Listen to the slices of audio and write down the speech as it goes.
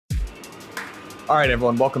All right,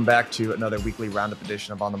 everyone, welcome back to another weekly roundup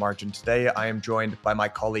edition of On the Margin. Today, I am joined by my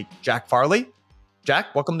colleague, Jack Farley.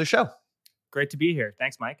 Jack, welcome to the show. Great to be here.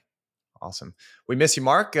 Thanks, Mike. Awesome. We miss you,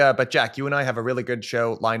 Mark, but Jack, you and I have a really good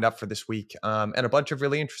show lined up for this week and a bunch of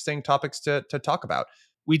really interesting topics to talk about.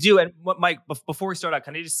 We do. And Mike, before we start out,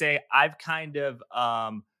 can I just say I've kind of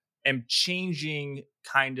am changing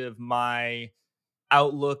kind of my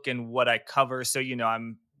outlook and what I cover. So,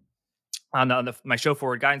 I'm on my show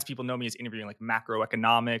Forward Guidance. People know me as interviewing like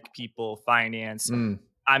macroeconomic people, finance.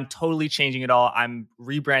 I'm totally changing it all. I'm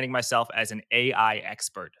rebranding myself as an AI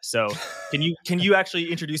expert. So can you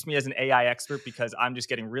actually introduce me as an AI expert? Because I'm just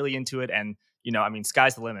getting really into it. And,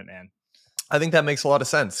 sky's the limit, man. I think that makes a lot of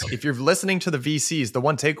sense. If you're listening to the VCs, the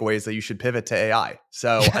one takeaway is that you should pivot to AI.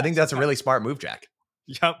 So I think that's a really smart move, Jack.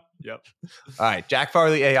 Yep. All right, Jack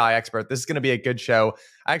Farley, AI expert. This is going to be a good show.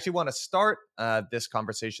 I actually want to start this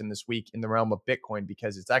conversation this week in the realm of Bitcoin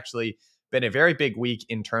because it's actually been a very big week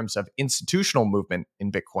in terms of institutional movement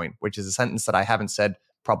in Bitcoin, which is a sentence that I haven't said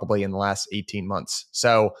probably in the last 18 months.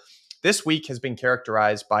 So this week has been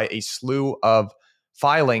characterized by a slew of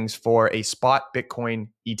filings for a spot Bitcoin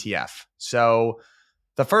ETF. So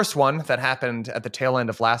the first one that happened at the tail end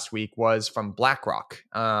of last week was from BlackRock.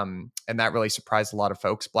 And that really surprised a lot of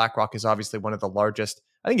folks. BlackRock is obviously one of the largest,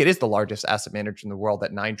 I think it is the largest asset manager in the world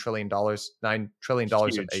at $9 trillion of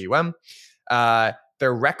AUM.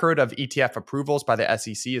 Their record of ETF approvals by the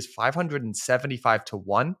SEC is 575 to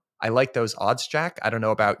 1. I like those odds, Jack. I don't know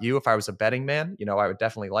about you. If I was a betting man, I would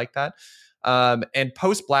definitely like that. And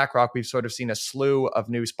post BlackRock, we've sort of seen a slew of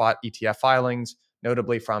new spot ETF filings,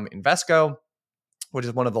 notably from Invesco, which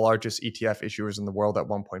is one of the largest ETF issuers in the world at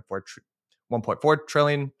 $1.4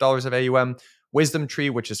 trillion of AUM. Wisdom Tree,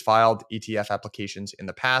 which has filed ETF applications in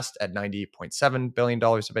the past at $98.7 billion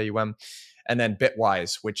of AUM. And then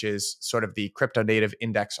Bitwise, which is sort of the crypto native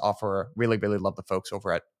index offerer. Really, really love the folks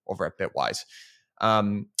over at Bitwise.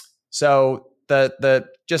 So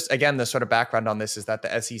the sort of background on this is that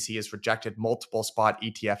the SEC has rejected multiple spot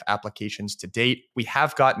ETF applications to date. We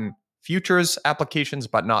have gotten futures applications,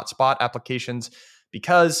 but not spot applications,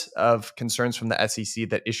 because of concerns from the SEC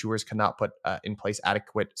that issuers cannot put in place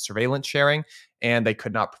adequate surveillance sharing, and they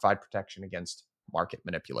could not provide protection against market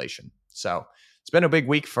manipulation. So it's been a big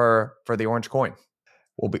week for the orange coin.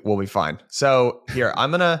 We'll be fine. So here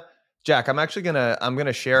I'm gonna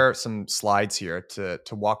share some slides here to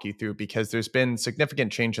walk you through, because there's been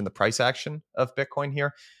significant change in the price action of Bitcoin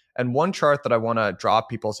here. And one chart that I want to draw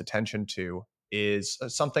people's attention to is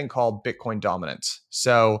something called Bitcoin dominance.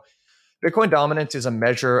 So Bitcoin dominance is a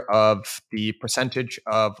measure of the percentage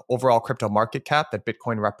of overall crypto market cap that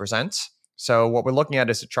Bitcoin represents. So what we're looking at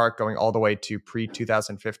is a chart going all the way to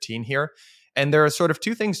pre-2015 here. And there are sort of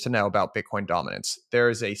two things to know about Bitcoin dominance.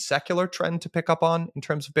 There is a secular trend to pick up on in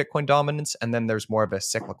terms of Bitcoin dominance, and then there's more of a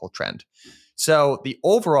cyclical trend. So the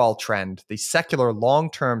overall trend, the secular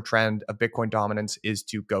long-term trend of Bitcoin dominance is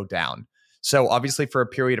to go down. So obviously for a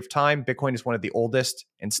period of time, Bitcoin is one of the oldest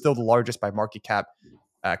and still the largest by market cap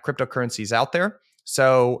cryptocurrencies out there.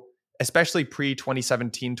 So especially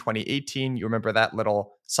pre-2017, 2018, you remember that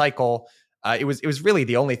little cycle. It was really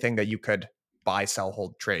the only thing that you could buy, sell,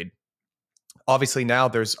 hold, trade. Obviously now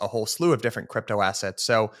there's a whole slew of different crypto assets.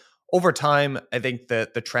 So over time, I think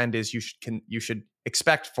the trend is you should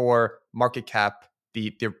expect for market cap,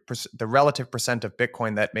 the relative percent of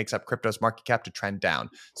Bitcoin that makes up crypto's market cap to trend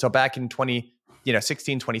down. So back in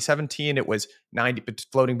 2016, 2017, it was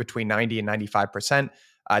floating between 90 and 95%.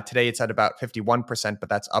 Today it's at about 51%, but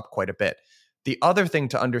that's up quite a bit. The other thing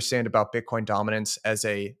to understand about Bitcoin dominance as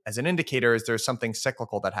an indicator is there's something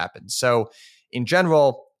cyclical that happens. So in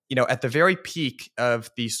general, at the very peak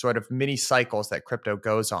of these sort of mini cycles that crypto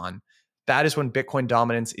goes on, that is when Bitcoin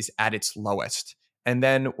dominance is at its lowest. And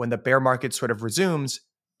then when the bear market sort of resumes,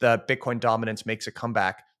 the Bitcoin dominance makes a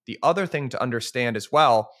comeback. The other thing to understand as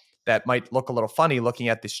well that might look a little funny looking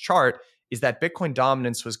at this chart is that Bitcoin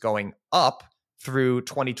dominance was going up through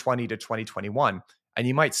 2020 to 2021. And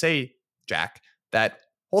you might say, Jack, that,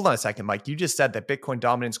 hold on a second, Mike, you just said that Bitcoin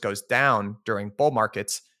dominance goes down during bull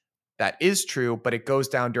markets. That is true, but it goes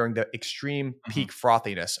down during the extreme peak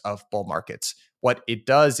frothiness of bull markets. What it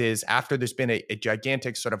does is after there's been a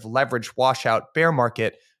gigantic sort of leverage washout bear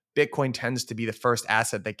market, Bitcoin tends to be the first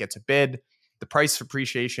asset that gets a bid. The price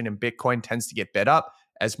appreciation in Bitcoin tends to get bid up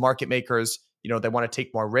as market makers, they want to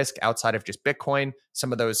take more risk outside of just Bitcoin.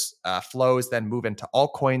 Some of those flows then move into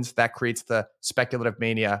altcoins. That creates the speculative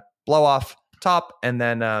mania blow off top, and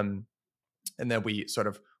then we sort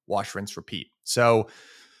of wash, rinse, repeat. So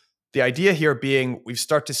the idea here being we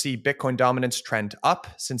start to see Bitcoin dominance trend up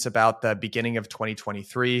since about the beginning of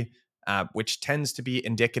 2023. which tends to be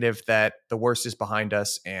indicative that the worst is behind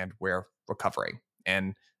us and we're recovering.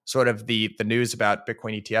 And sort of the news about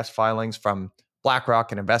Bitcoin ETFs filings from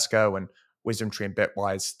BlackRock and Invesco and WisdomTree and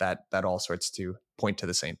Bitwise, that all sorts to point to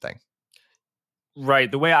the same thing.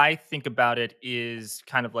 Right. The way I think about it is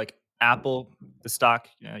kind of like Apple, the stock,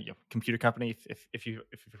 computer company, if you've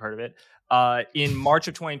heard of it. In March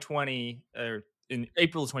of 2020, or in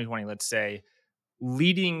April of 2020, let's say,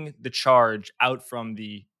 leading the charge out from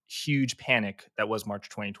the huge panic that was March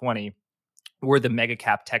 2020 were the mega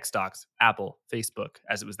cap tech stocks, Apple, Facebook,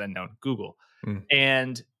 as it was then known, Google. Mm.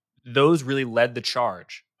 And those really led the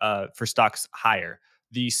charge for stocks higher.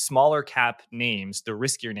 The smaller cap names, the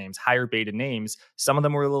riskier names, higher beta names, some of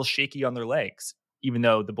them were a little shaky on their legs, even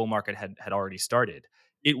though the bull market had already started.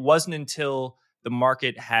 It wasn't until the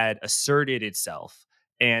market had asserted itself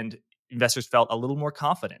and investors felt a little more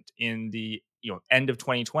confident in the end of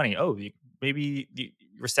 2020. Oh, maybe the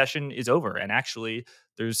recession is over, and actually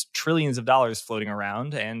there's trillions of dollars floating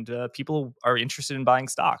around, and people are interested in buying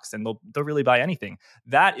stocks, and they'll really buy anything.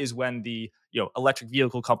 That is when the electric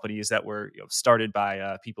vehicle companies that were started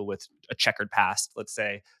by people with a checkered past, let's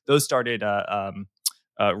say, those started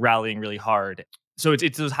rallying really hard. So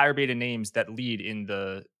it's those higher beta names that lead in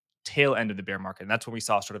the tail end of the bear market, and that's when we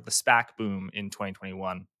saw sort of the SPAC boom in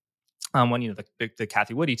 2021. When the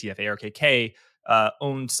Cathie Wood ETF, ARKK,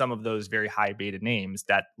 owned some of those very high beta names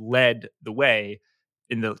that led the way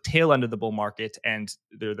in the tail end of the bull market, and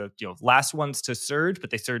they're the last ones to surge, but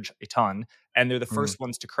they surge a ton, and they're the Mm. first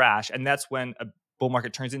ones to crash, and that's when a bull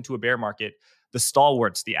market turns into a bear market. The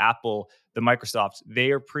stalwarts, the Apple, the Microsoft,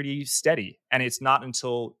 they are pretty steady, and it's not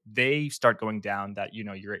until they start going down that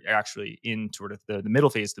you're actually in sort of the middle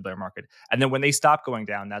phase of the bear market. And then when they stop going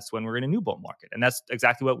down, that's when we're in a new bull market, and that's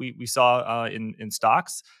exactly what we saw in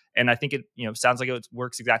stocks. And I think it sounds like it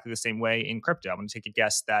works exactly the same way in crypto. I'm going to take a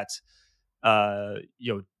guess that uh,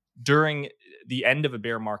 you know during the end of a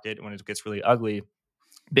bear market, when it gets really ugly,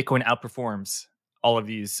 Bitcoin outperforms all of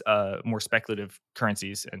these more speculative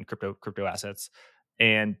currencies and crypto assets,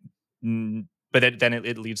 and but then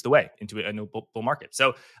it leads the way into a new bull market.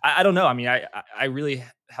 So I don't know. I mean, I really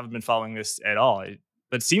haven't been following this at all,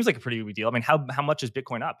 but it seems like a pretty big deal. I mean, how much is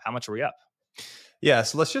Bitcoin up? How much are we up? Yeah,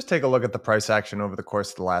 so let's just take a look at the price action over the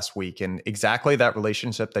course of the last week and exactly that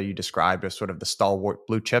relationship that you described as sort of the stalwart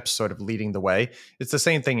blue chips sort of leading the way. It's the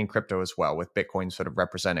same thing in crypto as well, with Bitcoin sort of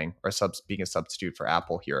representing or being a substitute for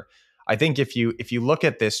Apple here. I think if you look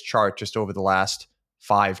at this chart just over the last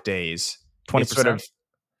 5 days, Twenty it's sort percent, of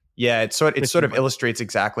yeah, it sort of 15%. illustrates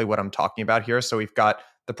exactly what I'm talking about here. So we've got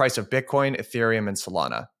the price of Bitcoin, Ethereum, and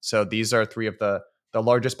Solana. So these are three of the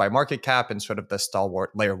largest by market cap and sort of the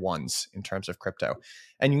stalwart layer ones in terms of crypto.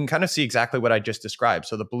 And you can kind of see exactly what I just described.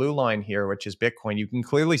 So the blue line here, which is Bitcoin, you can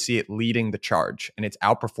clearly see it leading the charge and it's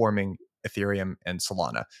outperforming Ethereum and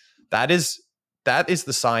Solana. That is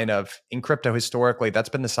the sign of, in crypto historically, that's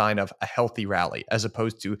been the sign of a healthy rally as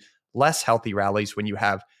opposed to less healthy rallies when you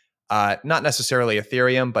have not necessarily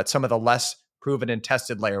Ethereum, but some of the less proven and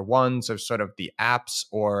tested layer ones or sort of the apps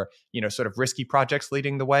or sort of risky projects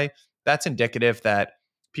leading the way. That's indicative that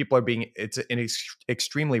people are being it's an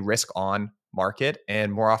extremely risk on market,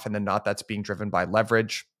 and more often than not that's being driven by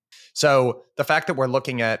leverage. So the fact that we're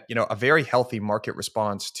looking at a very healthy market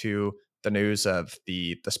response to the news of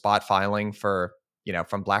the spot filing for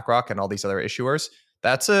from BlackRock and all these other issuers,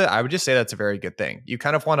 I would just say that's a very good thing. You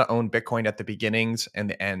kind of want to own Bitcoin at the beginnings and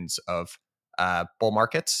the ends of bull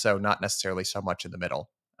markets, so not necessarily so much in the middle.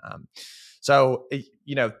 So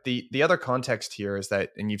the other context here is that,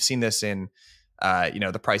 and you've seen this in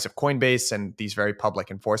the price of Coinbase and these very public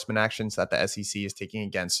enforcement actions that the SEC is taking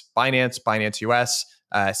against Binance US,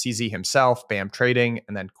 CZ himself, BAM Trading,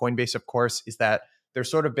 and then Coinbase, of course, is that there's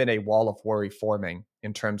sort of been a wall of worry forming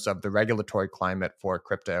in terms of the regulatory climate for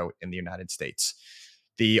crypto in the United States.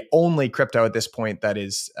 The only crypto at this point that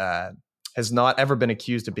has not ever been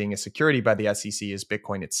accused of being a security by the SEC is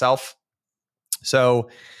Bitcoin itself. So,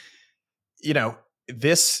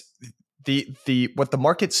 this the what the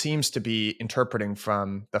market seems to be interpreting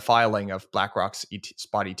from the filing of BlackRock's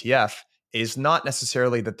spot ETF is not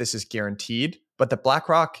necessarily that this is guaranteed, but that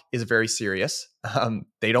BlackRock is very serious.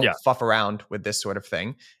 They don't Yeah. fuff around with this sort of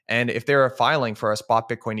thing, and if they're filing for a spot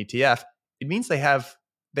Bitcoin ETF, it means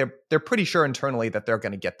they're pretty sure internally that they're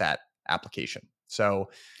going to get that application. So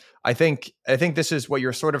I think this is what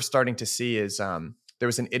you're sort of starting to see is there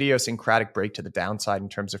was an idiosyncratic break to the downside in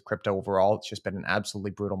terms of crypto overall. It's just been an absolutely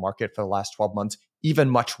brutal market for the last 12 months, even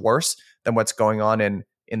much worse than what's going on in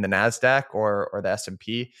the Nasdaq or the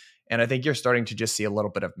S&P. And I think you're starting to just see a little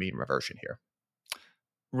bit of mean reversion here.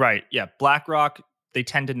 Right. Yeah. BlackRock they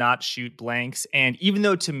tend to not shoot blanks. And even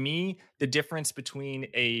though to me, the difference between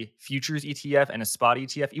a futures ETF and a spot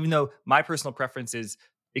ETF, even though my personal preference is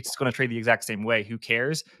it's going to trade the exact same way, who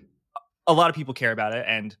cares? A lot of people care about it,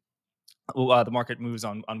 and the market moves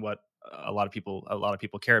on what a lot of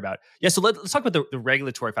people care about. Yeah, so let's talk about the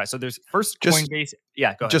regulatory fight. So there's first Just Coinbase.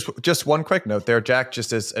 Yeah, go ahead. just one quick note there, Jack.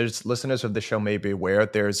 Just as listeners of the show may be aware,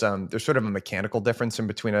 there's sort of a mechanical difference in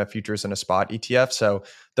between a futures and a spot ETF. So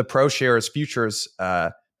the ProShares futures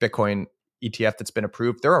Bitcoin ETF that's been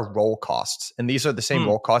approved, there are roll costs, and these are the same Hmm,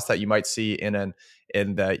 roll costs that you might see in the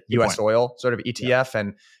good US point. oil sort of Yeah, ETF.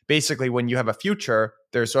 And basically, when you have a future,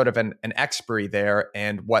 there's sort of an expiry there,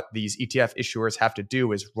 and what these ETF issuers have to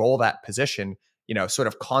do is roll that position, sort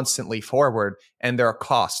of constantly forward, and there are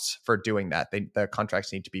costs for doing that. The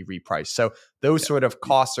contracts need to be repriced. So those yeah. sort of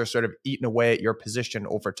costs are sort of eaten away at your position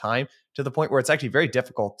over time to the point where it's actually very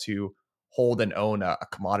difficult to hold and own a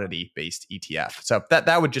commodity based ETF. So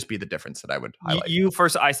that would just be the difference that I would highlight. You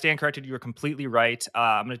first, I stand corrected. You are completely right.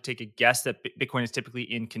 I'm going to take a guess that Bitcoin is typically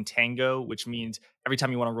in contango, which means every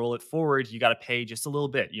time you want to roll it forward, you got to pay just a little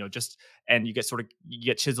bit, and you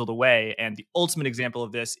get chiseled away. And the ultimate example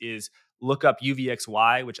of this is look up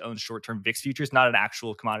UVXY, which owns short-term VIX futures, not an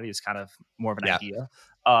actual commodity. It's kind of more of an Yeah. idea.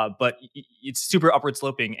 But it's super upward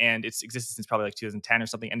sloping, and it's existed since probably like 2010 or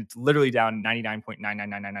something, and it's literally down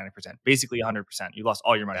 99.99999%, basically 100%. You lost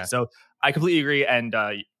all your money. Yeah. So I completely agree, and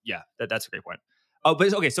yeah, that's a great point. Oh,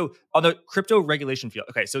 but okay, so on the crypto regulation field,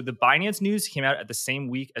 okay, so the Binance news came out at the same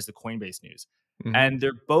week as the Coinbase news, Hmm. and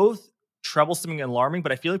they're both troublesome and alarming,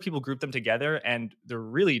 but I feel like people group them together, and they're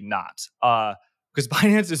really not. Because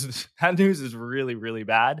Binance is that news is really, really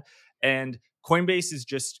bad, and Coinbase is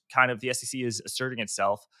just kind of the SEC is asserting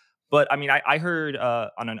itself. But I mean, I heard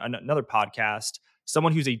on another podcast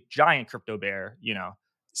someone who's a giant crypto bear,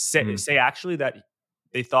 say actually that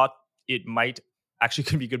they thought it might actually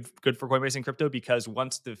could be good for Coinbase and crypto because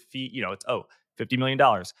once the fee, it's $50 million,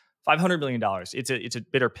 $500 million, it's a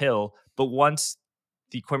bitter pill. But once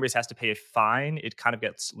the Coinbase has to pay a fine, it kind of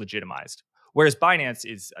gets legitimized. Whereas Binance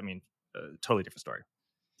is, I mean, a totally different story.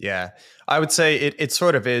 Yeah, I would say it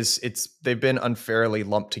sort of is. They've been unfairly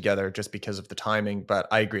lumped together just because of the timing, but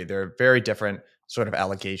I agree they're very different sort of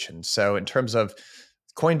allegations. So in terms of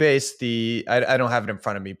Coinbase, I don't have it in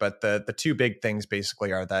front of me, but the two big things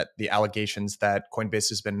basically are that the allegations that Coinbase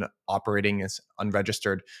has been operating as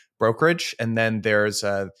unregistered brokerage, and then there's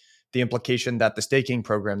the implication that the staking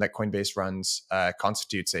program that Coinbase runs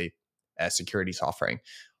constitutes a securities offering.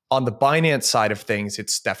 On the Binance side of things,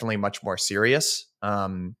 it's definitely much more serious.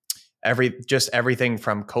 Everything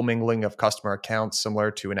from commingling of customer accounts,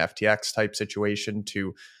 similar to an FTX type situation,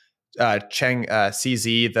 to Cheng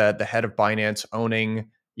CZ, the head of Binance, owning,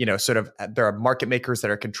 sort of there are market makers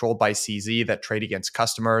that are controlled by CZ that trade against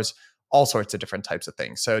customers, all sorts of different types of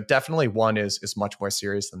things. So definitely one is much more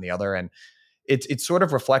serious than the other, and it's sort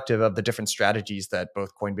of reflective of the different strategies that both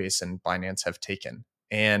Coinbase and Binance have taken.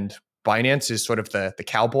 And Binance is sort of the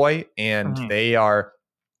cowboy, and Mhm. they are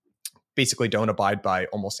basically don't abide by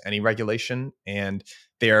almost any regulation, and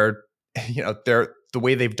they're they're the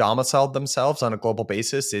way they've domiciled themselves on a global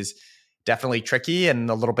basis is definitely tricky and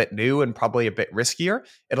a little bit new and probably a bit riskier.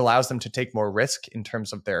 It allows them to take more risk in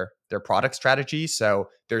terms of their product strategy. So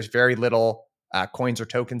there's very little coins or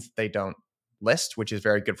tokens that they don't list, which is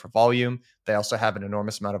very good for volume. They also have an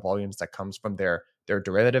enormous amount of volumes that comes from their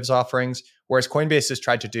derivatives offerings. Whereas Coinbase has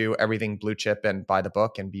tried to do everything blue chip and by the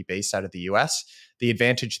book and be based out of the US. The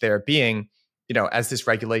advantage there being, as this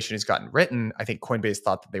regulation has gotten written, I think Coinbase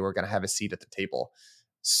thought that they were going to have a seat at the table.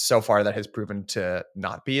 So far, that has proven to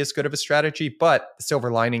not be as good of a strategy. But the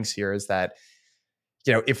silver linings here is that,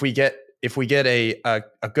 if we get a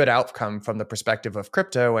good outcome from the perspective of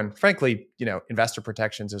crypto and frankly, investor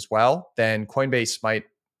protections as well, then Coinbase might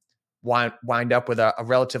wind up with a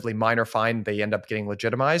relatively minor fine. They end up getting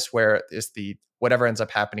legitimized, where is the whatever ends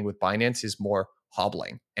up happening with Binance is more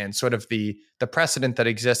hobbling. And sort of the precedent that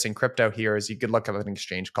exists in crypto here is you could look at an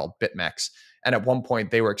exchange called BitMEX. And at one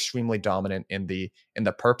point they were extremely dominant in the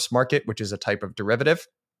perps market, which is a type of derivative.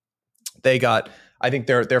 They got, I think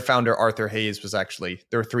their founder Arthur Hayes was actually,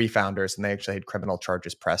 there were three founders and they actually had criminal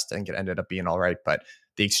charges pressed and it ended up being all right, but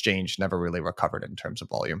the exchange never really recovered in terms of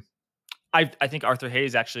volume. I think Arthur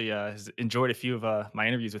Hayes actually has enjoyed a few of my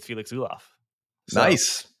interviews with Felix Ulof. So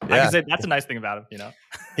Nice. I can Yeah. say that's a nice thing about him.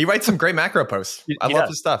 He writes some great macro posts. I He love does.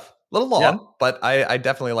 his stuff. A little Yeah. long, but I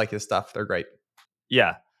definitely like his stuff. They're great.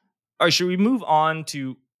 Yeah. All right. Should we move on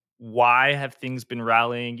to why have things been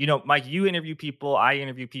rallying? Mike, you interview people, I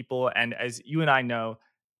interview people, and as you and I know,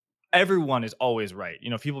 everyone is always right.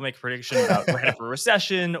 People make a prediction about we're headed for a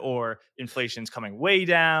recession or inflation's coming way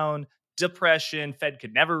down. depression, Fed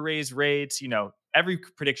could never raise rates, every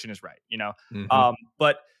prediction is right, Hmm.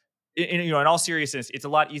 but in all seriousness, it's a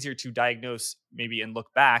lot easier to diagnose maybe and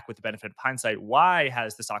look back with the benefit of hindsight. Why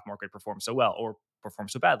has the stock market performed so well, or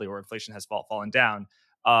performed so badly, or inflation has fallen down,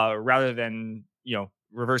 rather than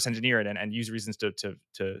reverse engineer it and use reasons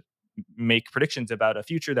to make predictions about a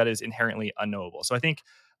future that is inherently unknowable. So I think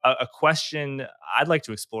a question I'd like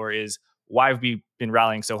to explore is why have we been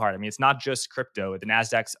rallying so hard? I mean, it's not just crypto. The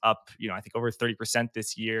Nasdaq's up, I think over 30%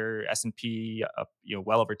 this year. S&P up,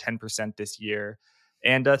 well over 10% this year,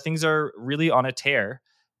 and things are really on a tear.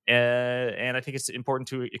 And I think it's important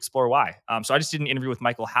to explore why. So I just did an interview with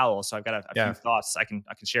Michael Howell, so I've got a few Yeah. thoughts I can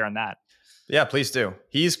share on that. Yeah, please do.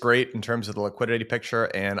 He's great in terms of the liquidity picture,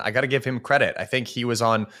 and I got to give him credit. I think he was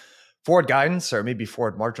on forward guidance or maybe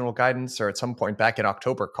forward marginal guidance or at some point back in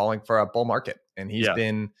October calling for a bull market. And he's Yeah.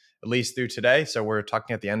 been, at least through today, so we're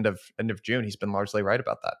talking at the end of June, he's been largely right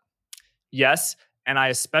about that. Yes, and I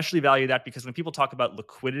especially value that because when people talk about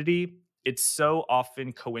liquidity, it's so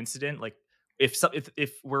often coincident. Like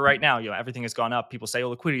if we're right now, everything has gone up, people say, "Oh,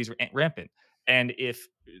 liquidity is rampant," and if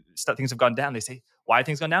things have gone down, they say, "Why have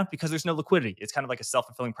things gone down?" Because there's no liquidity. It's kind of like a self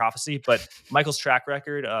fulfilling prophecy. But Michael's track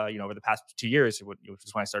record, over the past 2 years, which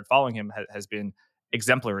is when I started following him, has been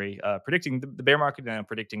exemplary, predicting the bear market and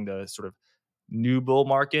predicting the sort of new bull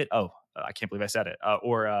market. Oh, I can't believe I said it.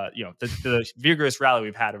 Or the vigorous rally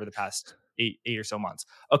we've had over the past eight or so months.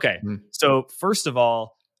 Okay, Mhm. so first of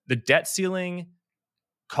all, the debt ceiling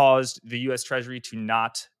caused the U.S. Treasury to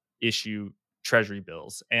not issue Treasury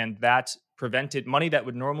bills, and that prevented money that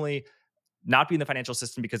would normally not be in the financial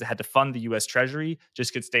system because it had to fund the US Treasury,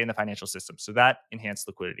 just could stay in the financial system. So that enhanced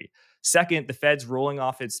liquidity. Second, the Fed's rolling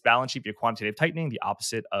off its balance sheet via quantitative tightening, the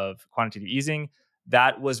opposite of quantitative easing.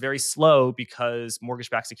 That was very slow because mortgage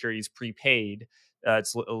backed securities prepaid.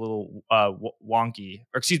 It's a little wonky,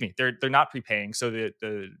 or excuse me, they're not prepaying. So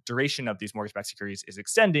the duration of these mortgage backed securities is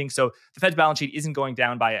extending. So the Fed's balance sheet isn't going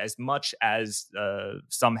down by as much as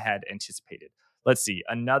some had anticipated. Let's see.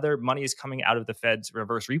 Another money is coming out of the Fed's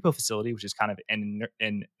reverse repo facility, which is kind of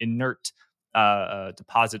an inert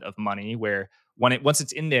deposit of money, where once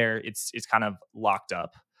it's in there, it's kind of locked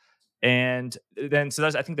up. And then so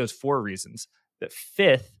that's, I think, those four reasons. The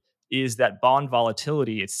fifth is that bond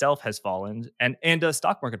volatility itself has fallen, and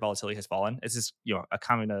stock market volatility has fallen. It's just a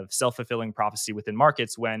kind of self fulfilling prophecy within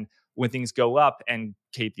markets. When things go up and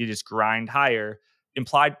you just grind higher,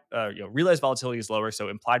 implied realized volatility is lower, so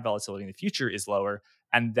implied volatility in the future is lower,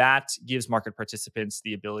 and that gives market participants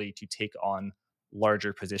the ability to take on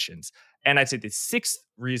larger positions. And I'd say the sixth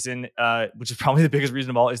reason, which is probably the biggest reason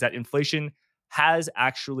of all, is that inflation has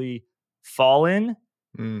actually fallen.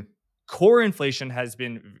 Mm. Core inflation has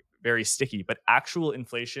been very sticky, but actual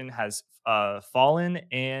inflation has fallen.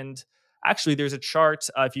 And actually, there's a chart.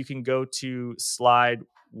 If you can go to slide,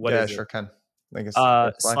 what Yeah, is it? sure can. I think it's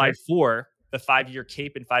the first slide Slide here. 4, the 5-year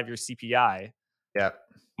CAPE and 5-year CPI. Yeah.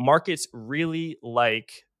 Markets really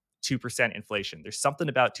like 2% inflation. There's something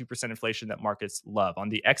about 2% inflation that markets love. On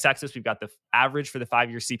the x-axis, we've got the average for the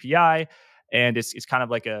 5-year CPI, and it's kind of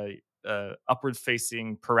like a upward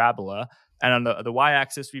facing parabola. And on the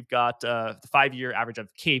y-axis, we've got the 5-year average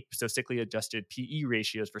of CAPE, so cyclically adjusted PE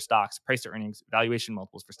ratios for stocks, price to earnings valuation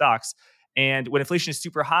multiples for stocks. And when inflation is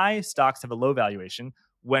super high, stocks have a low valuation.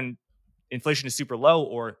 When inflation is super low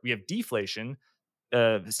or we have deflation,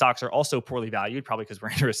 stocks are also poorly valued, probably because we're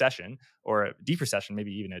in a recession or a deep recession,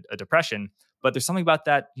 maybe even a depression. But there's something about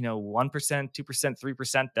that, 1%, 2%,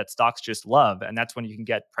 3% that stocks just love. And that's when you can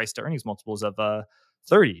get price to earnings multiples of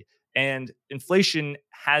 30. And inflation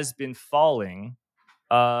has been falling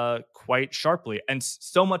quite sharply. And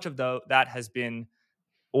so much of that has been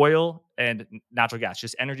oil and natural gas,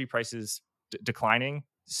 just energy prices declining.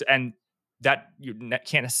 And that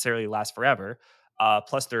can't necessarily last forever.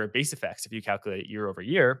 Plus, there are base effects if you calculate it year over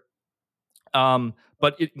year.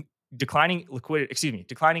 But declining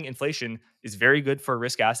inflation is very good for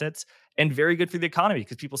risk assets and very good for the economy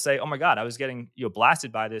because people say, "Oh my God, I was getting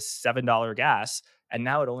blasted by this $7 gas, and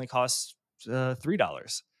now it only costs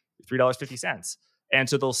 $3.50," and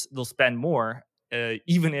so they'll spend more,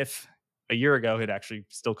 even if a year ago it actually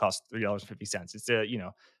still cost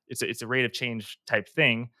 $3.50. It's a rate of change type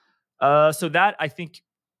thing. So that I think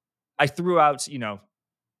I threw out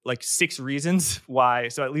like 6 reasons why.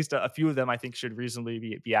 So at least a few of them I think should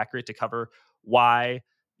reasonably be accurate to cover why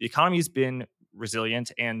the economy has been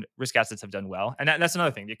resilient and risk assets have done well. And that's another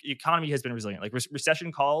thing. The economy has been resilient. Like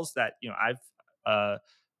recession calls that I've uh,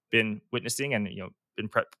 been witnessing and been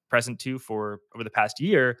present to for over the past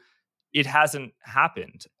year, it hasn't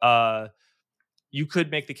happened. You could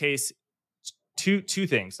make the case two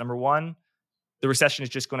things. Number one, the recession is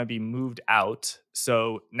just going to be moved out.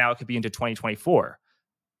 So now it could be into 2024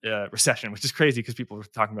 recession, which is crazy because people were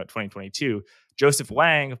talking about 2022. Joseph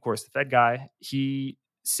Wang, of course, the Fed guy, he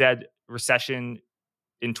said recession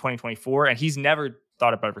in 2024, and he's never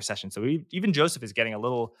thought about a recession. So even Joseph is getting a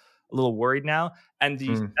little worried now. And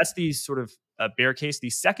Mm. that's the sort of bear case. The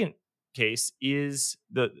second case is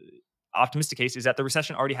the optimistic case is that the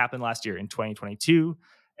recession already happened last year in 2022,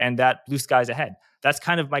 and that blue skies ahead. That's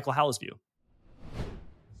kind of Michael Howell's view.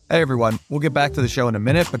 Hey everyone, we'll get back to the show in a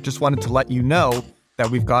minute, but just wanted to let you know that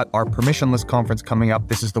we've got our permissionless conference coming up.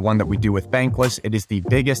 This is the one that we do with Bankless. It is the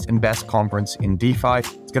biggest and best conference in DeFi.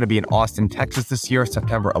 It's going to be in Austin, Texas this year,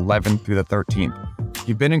 September 11th through the 13th. If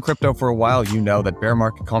you've been in crypto for a while, you know that bear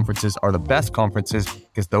market conferences are the best conferences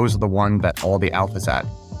because those are the ones that all the alpha's at.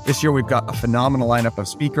 This year, we've got a phenomenal lineup of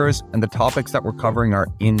speakers, and the topics that we're covering are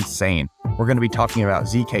insane. We're going to be talking about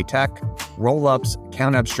ZK Tech, rollups,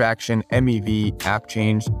 account abstraction, MEV, app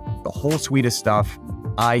change, the whole suite of stuff.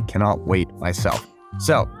 I cannot wait myself.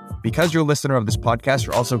 So, because you're a listener of this podcast,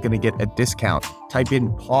 you're also going to get a discount. Type in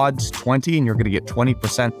PODS20 and you're going to get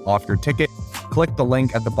 20% off your ticket. Click the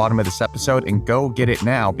link at the bottom of this episode and go get it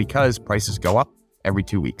now because prices go up every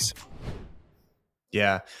 2 weeks.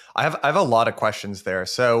 Yeah, I have a lot of questions there.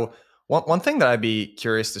 So one thing that I'd be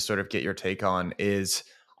curious to sort of get your take on is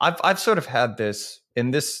I've sort of had this,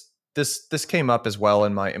 and this came up as well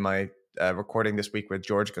in my recording this week with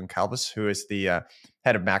George Goncalves, who is the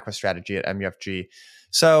head of macro strategy at MUFG.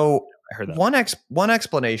 So I heard that. One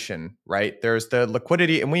explanation, right? There's the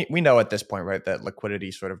liquidity, and we know at this point, right, that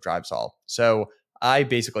liquidity sort of drives all. So I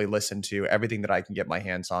basically listen to everything that I can get my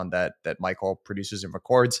hands on that Michael produces and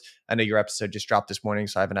records. I know your episode just dropped this morning,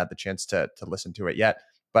 so I haven't had the chance to listen to it yet.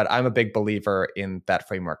 But I'm a big believer in that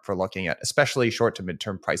framework for looking at, especially short to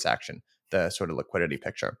midterm price action, the sort of liquidity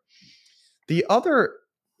picture. The other,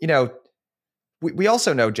 we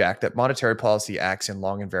also know, Jack, that monetary policy acts in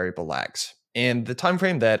long and variable lags. And the time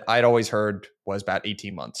frame that I'd always heard was about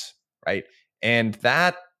 18 months, right? And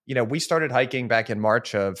that, we started hiking back in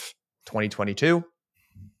March of 2022.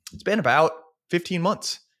 It's been about 15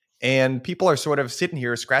 months. And people are sort of sitting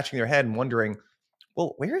here scratching their head and wondering,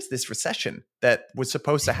 well, where is this recession that was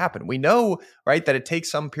supposed to happen? We know, right, that it takes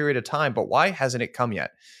some period of time, but why hasn't it come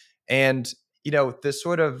yet? And, this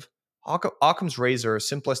sort of Occam's razor,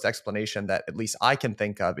 simplest explanation that at least I can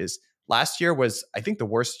think of is last year was, I think, the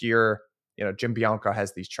worst year. Jim Bianco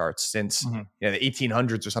has these charts since the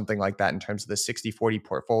 1800s or something like that in terms of the 60-40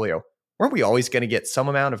 portfolio. Weren't we always going to get some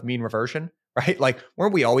amount of mean reversion, right? Like,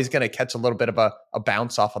 weren't we always going to catch a little bit of a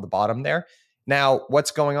bounce off of the bottom there? Now,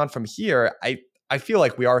 what's going on from here? I feel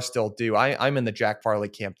like we are still due. I'm in the Jack Farley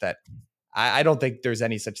camp that I don't think there's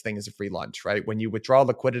any such thing as a free lunch, right? When you withdraw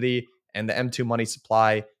liquidity and the M2 money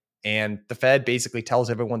supply and the Fed basically tells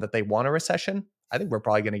everyone that they want a recession, I think we're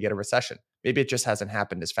probably going to get a recession. Maybe it just hasn't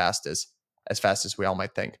happened as fast as we all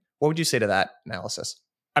might think. What would you say to that analysis?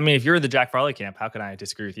 I mean, if you're in the Jack Farley camp, how can I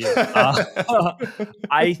disagree with you?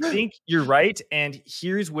 I think you're right. And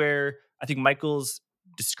here's where I think Michael's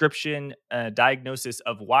description, diagnosis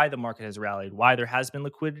of why the market has rallied, why there has been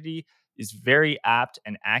liquidity is very apt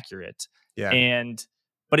and accurate. Yeah.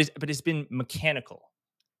 But it's been mechanical.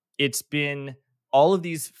 It's been all of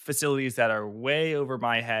these facilities that are way over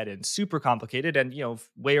my head and super complicated and,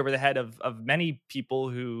 way over the head of many people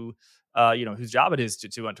who, whose job it is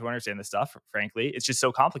to understand this stuff. Frankly, it's just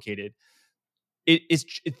so complicated.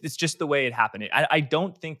 It's just the way it happened. I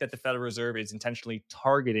don't think that the Federal Reserve is intentionally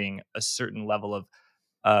targeting a certain level of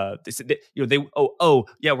we'll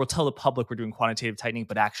tell the public we're doing quantitative tightening,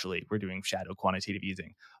 but actually we're doing shadow quantitative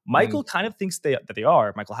easing. Michael kind of thinks that they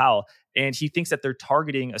are, Michael Howell, and he thinks that they're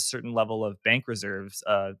targeting a certain level of bank reserves,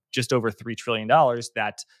 just over $3 trillion,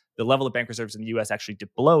 that the level of bank reserves in the US actually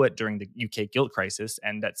dipped below it during the UK gilt crisis,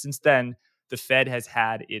 and that since then the Fed has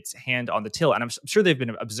had its hand on the till, and I'm sure they've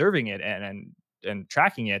been observing it and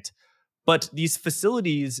tracking it. But these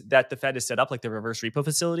facilities that the Fed has set up, like the reverse repo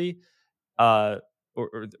facility,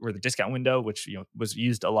 or the discount window, which was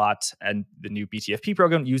used a lot, and the new BTFP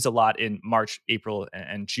program used a lot in March, April,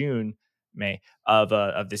 and June, May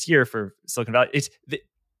of this year for Silicon Valley.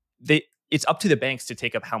 It's up to the banks to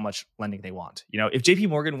take up how much lending they want. If JP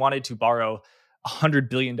Morgan wanted to borrow $100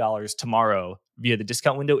 billion tomorrow via the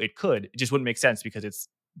discount window, it could. It just wouldn't make sense because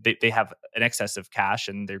they have an excess of cash,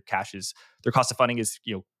 and their cost of funding is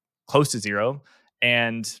close to zero,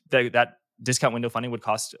 and that discount window funding would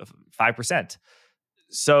cost 5%.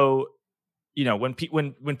 So, when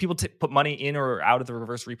people put money in or out of the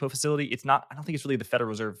reverse repo facility, it's not. I don't think it's really the Federal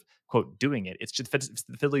Reserve quote doing it. It's just the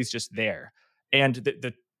facility is just there, and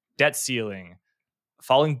the debt ceiling,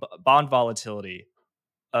 falling bond volatility,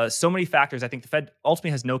 so many factors I think the Fed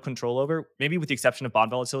ultimately has no control over, maybe with the exception of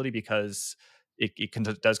bond volatility because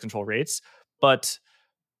it does control rates. But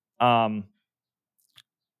um,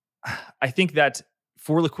 I think that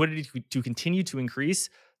for liquidity to continue to increase,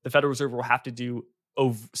 the Federal Reserve will have to do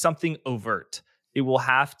something overt. It will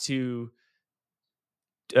have to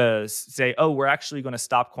say, oh, we're actually going to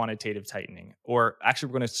stop quantitative tightening, or actually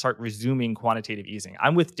we're going to start resuming quantitative easing.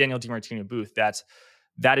 I'm with Daniel DiMartino Booth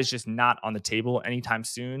that is just not on the table anytime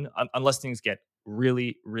soon, unless things get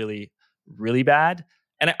really, really, really bad.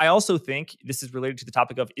 And I also think this is related to the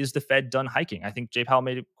topic of, is the Fed done hiking? I think Jay Powell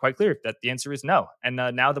made it quite clear that the answer is no. And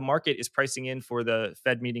now the market is pricing in for the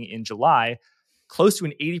Fed meeting in July close to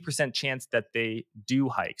an 80% chance that they do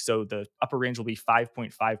hike. So the upper range will be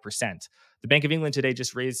 5.5%. The Bank of England today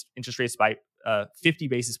just raised interest rates by 50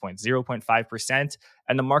 basis points, 0.5%.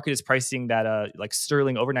 And the market is pricing that like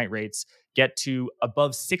sterling overnight rates get to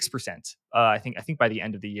above 6%, I think by the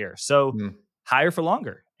end of the year. So higher for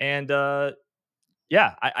longer. And I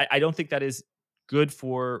don't think that is good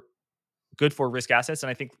for risk assets. And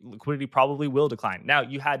I think liquidity probably will decline. Now,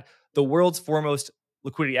 you had the world's foremost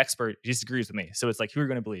liquidity expert disagrees with me. So it's like, who are you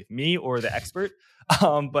going to believe, me or the expert?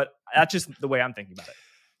 But that's just the way I'm thinking about it.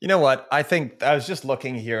 You know what? I think I was just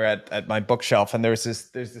looking here at my bookshelf, and there's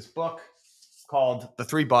this book called The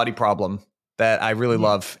Three Body Problem that I really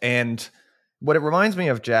love. And what it reminds me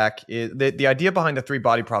of, Jack, is the idea behind the three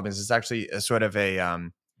body problems is actually a sort of a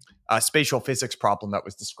spatial physics problem that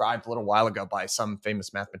was described a little while ago by some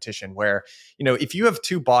famous mathematician, where, if you have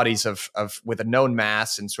two bodies of with a known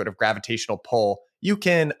mass and sort of gravitational pull, you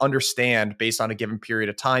can understand based on a given period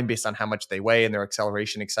of time, based on how much they weigh and their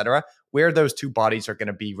acceleration, et cetera, where those two bodies are going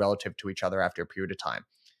to be relative to each other after a period of time.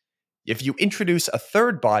 If you introduce a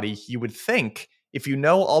third body, you would think, if you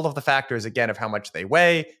know all of the factors, again, of how much they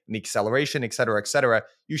weigh and the acceleration, et cetera,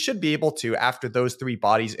 you should be able to, after those three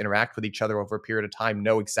bodies interact with each other over a period of time,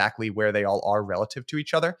 know exactly where they all are relative to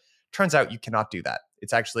each other. Turns out you cannot do that.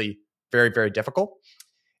 It's actually very, very difficult.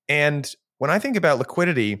 And when I think about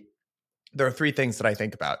liquidity, there are three things that I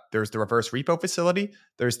think about. There's the reverse repo facility,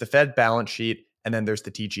 there's the Fed balance sheet, and then there's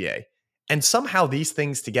the TGA. And somehow these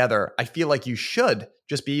things together, I feel like you should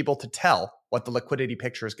just be able to tell what the liquidity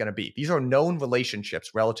picture is going to be. These are known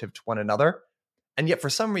relationships relative to one another. And yet for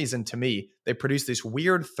some reason, to me, they produce this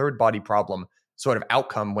weird third body problem sort of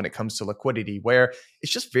outcome when it comes to liquidity, where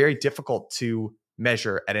it's just very difficult to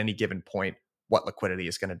measure at any given point what liquidity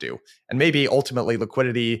is going to do. And maybe ultimately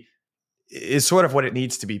liquidity is sort of what it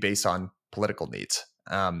needs to be based on political needs.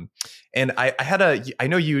 And I've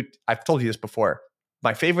told you this before.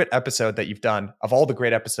 My favorite episode that you've done of all the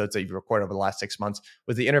great episodes that you've recorded over the last 6 months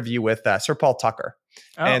was the interview with Sir Paul Tucker.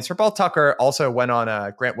 Oh. And Sir Paul Tucker also went on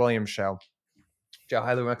a Grant Williams show, which I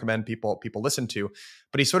highly recommend people listen to.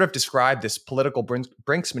 But he sort of described this political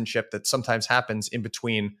brinksmanship that sometimes happens in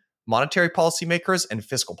between monetary policymakers and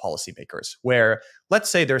fiscal policymakers, where let's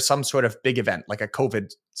say there's some sort of big event, like a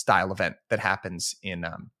COVID style event that happens and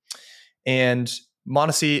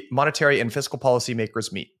monetary and fiscal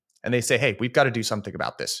policymakers meet. And they say, hey, we've got to do something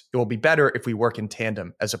about this. It will be better if we work in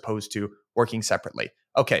tandem as opposed to working separately.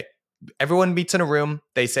 Okay, everyone meets in a room.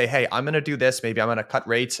 They say, hey, I'm going to do this. Maybe I'm going to cut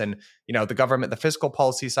rates. And, the government, the fiscal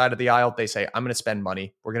policy side of the aisle, they say, I'm going to spend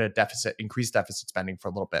money. We're going to increase deficit spending for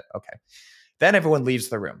a little bit. Okay. Then everyone leaves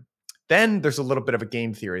the room. Then there's a little bit of a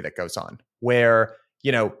game theory that goes on where,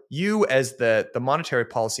 you as the monetary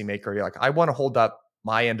policymaker, you're like, I want to hold up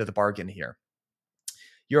my end of the bargain here.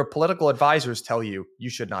 Your political advisors tell you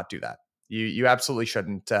should not do that. You absolutely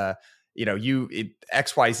shouldn't.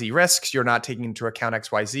 XYZ risks, you're not taking into account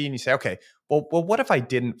XYZ, and you say, okay, well, what if I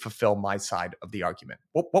didn't fulfill my side of the argument?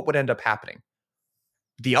 What would end up happening?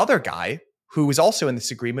 The other guy who is also in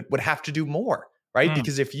this agreement would have to do more, right?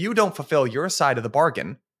 Because if you don't fulfill your side of the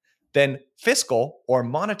bargain, then fiscal or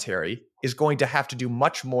monetary is going to have to do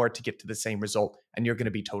much more to get to the same result, and you're going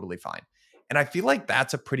to be totally fine. And I feel like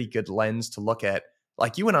that's a pretty good lens to look at.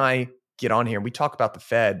 Like you and I get on here and we talk about the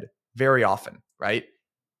Fed very often, right?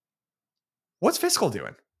 What's fiscal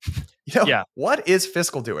doing? What is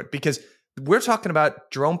fiscal doing? Because we're talking about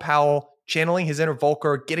Jerome Powell channeling his inner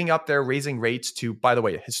Volcker, getting up there, raising rates to, by the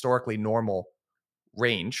way, a historically normal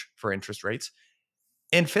range for interest rates.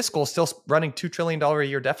 And fiscal is still running $2 trillion a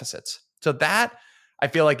year deficits. So that I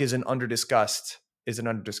feel like is an under-discussed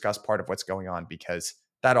part of what's going on, because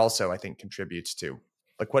that also, I think, contributes to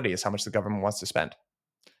liquidity, is how much the government wants to spend.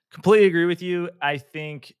 Completely agree with you. I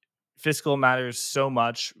think fiscal matters so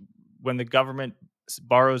much. When the government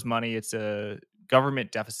borrows money, it's a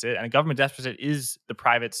government deficit, and a government deficit is the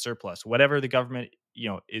private surplus. Whatever the government,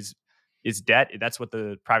 is debt. That's what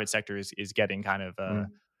the private sector is getting kind of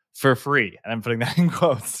for free, and I'm putting that in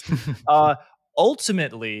quotes. uh,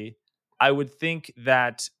 Ultimately, I would think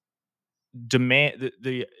that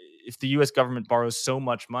the if the U.S. government borrows so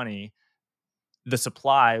much money, the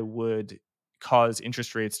supply would cause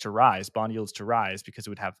interest rates to rise, bond yields to rise, because it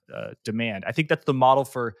would have demand. I think that's the model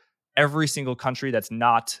for every single country doesn't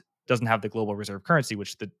have the global reserve currency,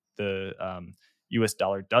 which the U.S.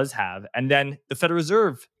 dollar does have, and then the Federal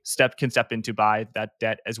Reserve can step in to buy that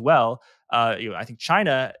debt as well. I think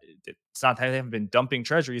China, it's not that they haven't been dumping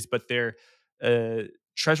treasuries, but their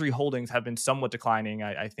treasury holdings have been somewhat declining.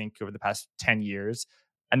 I think over the past 10 years,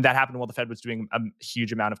 and that happened while the Fed was doing a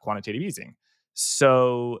huge amount of quantitative easing.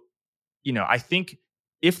 So, I think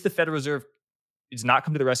if the Federal Reserve does not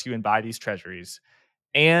come to the rescue and buy these treasuries,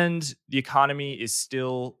 and the economy is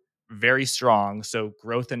still very strong, so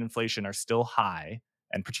growth and inflation are still high,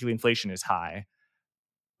 and particularly inflation is high,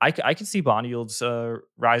 I can see bond yields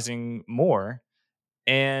rising more,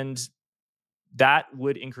 and that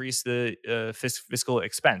would increase the fiscal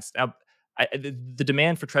expense. Now, the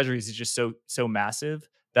demand for treasuries is just so massive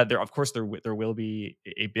that of course there will be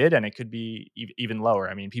a bid, and it could be even lower.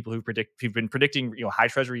 I mean, people who've been predicting high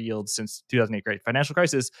treasury yields since 2008 great financial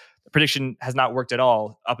crisis. The prediction has not worked at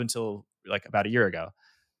all up until like about a year ago.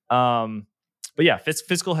 Um, but yeah,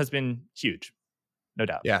 fiscal has been huge, no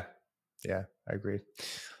doubt. Yeah, I agree.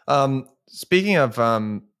 Speaking of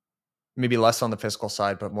maybe less on the fiscal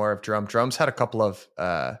side, but more of Jerome. Jerome's had a couple of,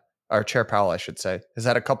 or Chair Powell, I should say, has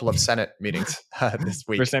had a couple of Senate meetings this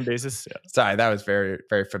week. First name basis. Yeah. Sorry, that was very,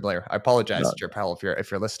 very familiar. I apologize, No. Chair Powell,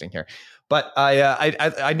 if you're listening here. But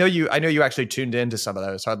I know you actually tuned into some of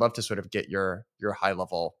those, so I'd love to sort of get your high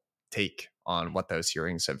level take on what those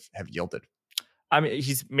hearings have yielded. I mean,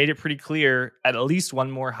 he's made it pretty clear at least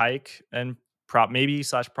one more hike, and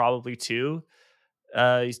probably two.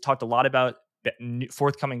 He's talked a lot about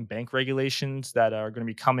forthcoming bank regulations that are going to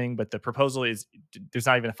be coming, but the proposal there's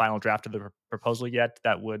not even a final draft of the proposal yet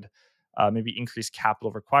that would maybe increase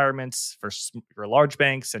capital requirements for large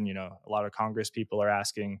banks. And a lot of Congress people are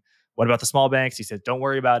asking, what about the small banks? He said, don't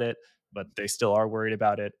worry about it, but they still are worried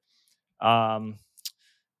about it.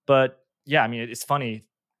 But yeah, I mean, it's funny.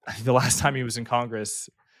 The last time he was in Congress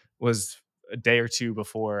was a day or two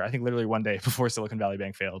before, I think literally one day before Silicon Valley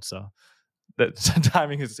Bank failed. So the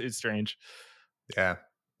timing is strange. Yeah,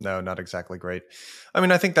 no, not exactly great. I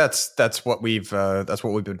mean, I think that's what we've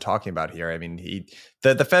been talking about here. I mean,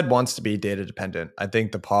 the Fed wants to be data dependent. I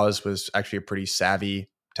think the pause was actually a pretty savvy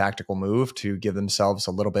tactical move to give themselves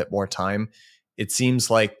a little bit more time. It seems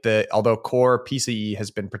like although core PCE has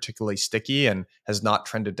been particularly sticky and has not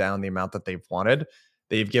trended down the amount that they've wanted,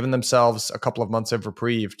 they've given themselves a couple of months of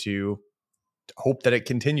reprieve to hope that it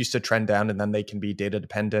continues to trend down, and then they can be data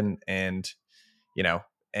dependent and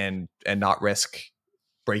and not risk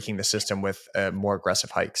breaking the system with more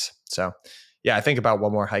aggressive hikes. So yeah, I think about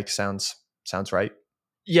one more hike sounds right.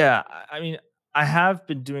 Yeah, I mean, I have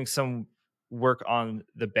been doing some work on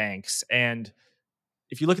the banks, and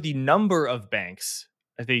if you look at the number of banks,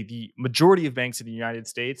 I think the majority of banks in the United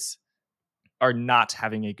States are not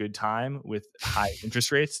having a good time with high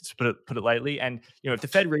interest rates, to put it lightly. And if the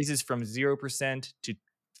Fed raises from 0% to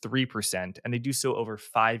 3%, and they do so over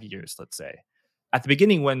 5 years, let's say, at the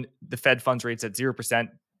beginning when the Fed funds rates at 0%,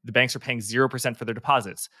 the banks are paying 0% for their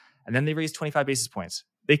deposits, and then they raise 25 basis points.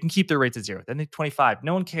 They can keep their rates at 0. Then they 25.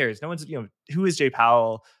 No one cares. No one's who is Jay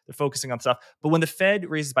Powell? They're focusing on stuff. But when the Fed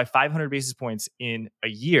raises by 500 basis points in a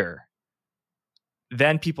year,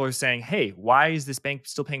 then people are saying, hey, why is this bank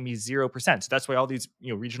still paying me 0%? So that's why all these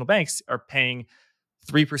regional banks are paying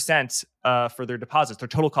 3% for their deposits, their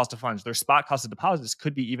total cost of funds. Their spot cost of deposits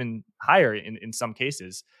could be even higher in some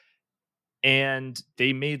cases. And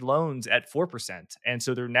they made loans at 4%. And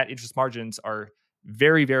so their net interest margins are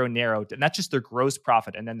very, very narrow. And that's just their gross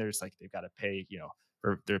profit. And then there's they've got to pay,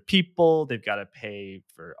 for their people, they've got to pay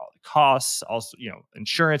for all the costs, also,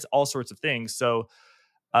 insurance, all sorts of things. So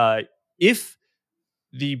if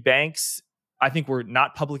the banks, I think, were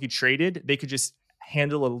not publicly traded, they could just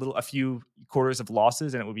handle a few quarters of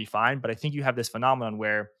losses and it would be fine. But I think you have this phenomenon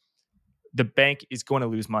where the bank is going to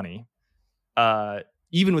lose money,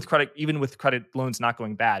 even with credit loans not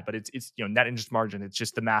going bad. But it's net interest margin. It's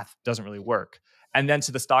just the math doesn't really work. And then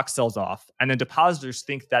so the stock sells off, and then depositors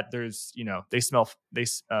think that there's they smell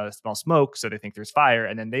smoke, so they think there's fire,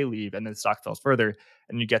 and then they leave, and then the stock falls further,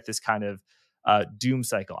 and you get this kind of doom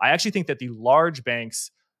cycle. I actually think that the large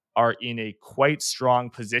banks are in a quite strong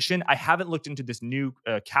position. I haven't looked into this new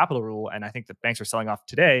capital rule, and I think the banks are selling off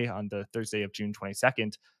today on the Thursday of June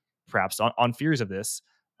 22nd, perhaps on fears of this,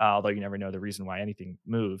 although you never know the reason why anything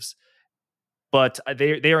moves. but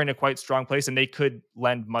they are in a quite strong place, and they could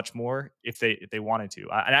lend much more if they wanted to.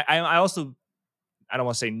 I also, I don't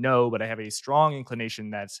want to say no, but I have a strong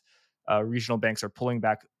inclination that regional banks are pulling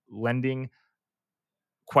back lending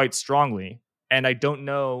quite strongly. And I don't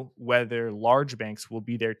know whether large banks will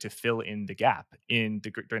be there to fill in the gap. During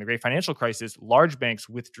the great financial crisis, large banks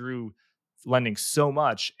withdrew lending so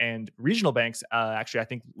much, and regional banks actually, I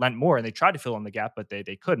think, lent more, and they tried to fill in the gap, but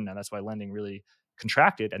they couldn't, and that's why lending really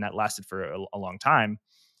contracted, and that lasted for a long time.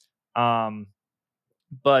 Um,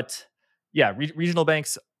 but yeah, regional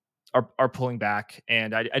banks are pulling back.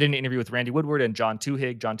 And I did an interview with Randy Woodward and John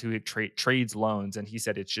Tuhig. John Tuhig trades loans, and he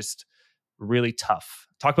said it's just really tough.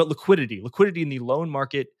 Talk about liquidity. Liquidity in the loan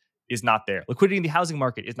market is not there. Liquidity in the housing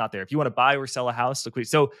market is not there. If you want to buy or sell a house, liquidity.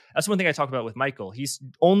 So that's one thing I talk about with Michael. He's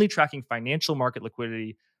only tracking financial market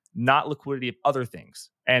liquidity, not liquidity of other things.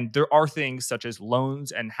 And there are things such as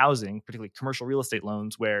loans and housing, particularly commercial real estate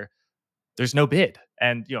loans, where there's no bid,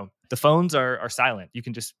 and the phones are silent. You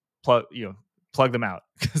can just plug them out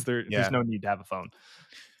because there's no need to have a phone.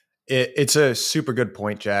 It's a super good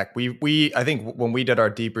point, Jack. We I think when we did our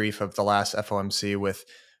debrief of the last FOMC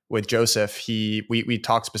with Joseph, we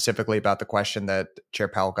talked specifically about the question that Chair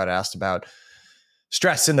Powell got asked about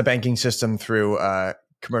stress in the banking system through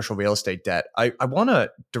commercial real estate debt. I want to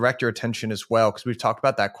direct your attention as well, because we've talked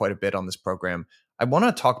about that quite a bit on this program. I want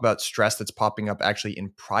to talk about stress that's popping up actually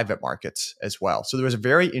in private markets as well. So there was a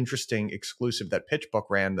very interesting exclusive that PitchBook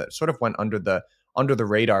ran that sort of went under the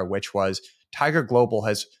radar, which was Tiger Global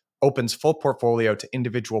opens full portfolio to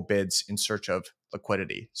individual bids in search of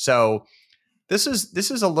liquidity. So this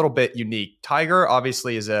is a little bit unique. Tiger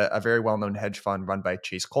obviously is a very well-known hedge fund run by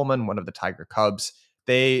Chase Coleman, one of the Tiger Cubs.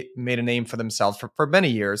 They made a name for themselves for many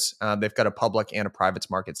years. They've got a public and a private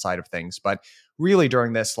market side of things. But really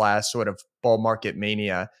during this last sort of bull market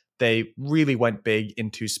mania, they really went big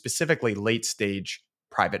into specifically late stage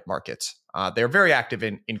private markets. They're very active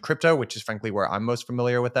in crypto, which is frankly where I'm most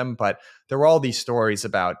familiar with them. But there were all these stories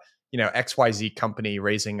about, XYZ company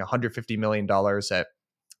raising $150 million at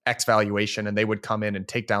X valuation, and they would come in and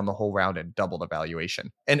take down the whole round and double the valuation.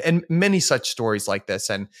 And many such stories like this.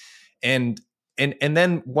 And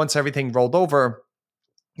then once everything rolled over,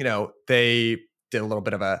 they did a little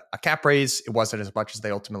bit of a cap raise. It wasn't as much as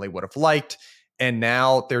they ultimately would have liked. And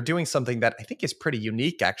now they're doing something that I think is pretty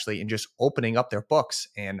unique, actually, in just opening up their books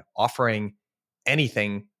and offering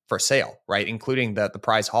anything for sale, right? Including the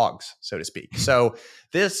prize hogs, so to speak. So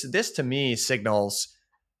this to me signals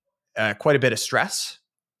quite a bit of stress.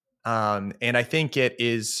 And I think it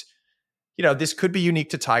is, this could be unique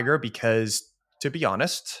to Tiger because, to be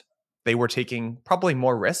honest, they were taking probably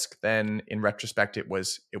more risk than in retrospect it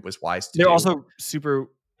was wise to do. They're also super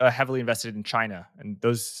heavily invested in China, and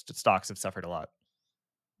those stocks have suffered a lot.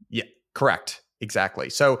 Yeah, correct. Exactly.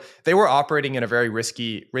 So they were operating in a very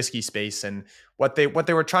risky space. And what they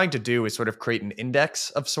were trying to do is sort of create an index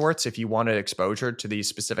of sorts. If you wanted exposure to these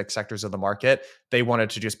specific sectors of the market, they wanted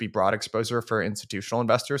to just be broad exposure for institutional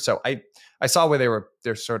investors. So I saw where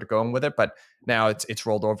they're sort of going with it, but now it's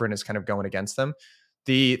rolled over and it's kind of going against them.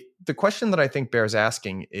 The question that I think bears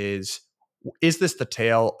asking is this the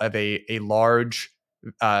tale of a large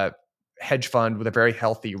hedge fund with a very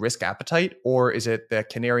healthy risk appetite, or is it the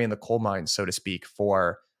canary in the coal mine, so to speak,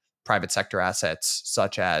 for private sector assets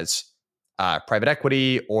such as private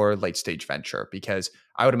equity or late stage venture? Because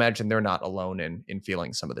I would imagine they're not alone in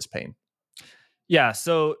feeling some of this pain. Yeah.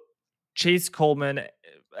 So Chase Coleman,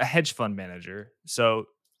 a hedge fund manager. So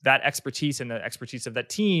that expertise and the expertise of that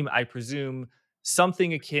team, I presume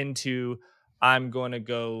something akin to, I'm going to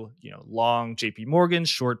go, long JP Morgan,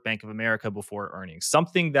 short Bank of America before earnings.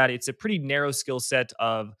 Something that it's a pretty narrow skill set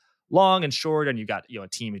of long and short, and you got a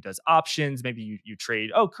team who does options. Maybe you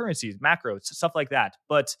trade currencies, macros, stuff like that.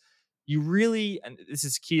 But you really, and this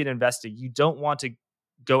is key in investing, you don't want to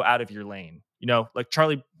go out of your lane. Like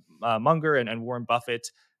Charlie Munger and Warren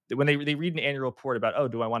Buffett, when they read an annual report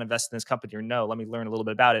about, do I want to invest in this company or no? Let me learn a little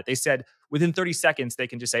bit about it. They said within 30 seconds, they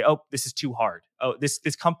can just say, this is too hard. Oh, this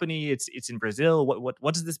company, it's in Brazil.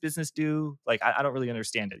 What does this business do? Like, I don't really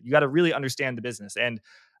understand it. You got to really understand the business. And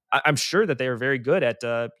I'm sure that they are very good at,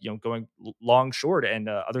 going long, short and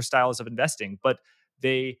other styles of investing, but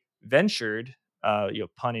they ventured,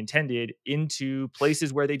 pun intended, into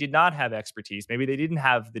places where they did not have expertise. Maybe they didn't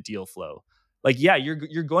have the deal flow. Like, yeah, you're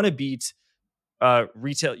going to beat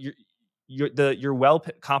retail, your well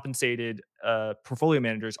compensated portfolio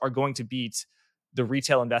managers are going to beat the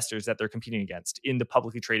retail investors that they're competing against in the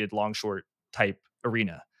publicly traded long short type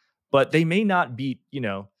arena, but they may not beat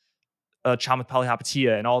Chamath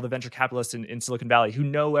Palihapitiya and all the venture capitalists in Silicon Valley who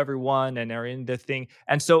know everyone and are in the thing.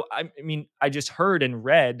 And so, I mean, I just heard and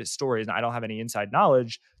read stories, and I don't have any inside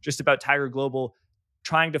knowledge, just about Tiger Global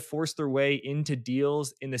trying to force their way into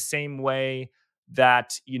deals in the same way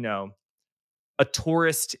that, a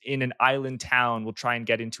tourist in an island town will try and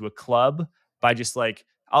get into a club by just like,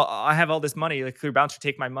 I have all this money, like clear bouncer,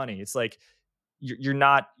 take my money. It's like, you're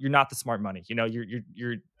not the smart money.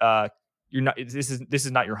 You're not. This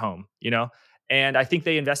is not your home. And I think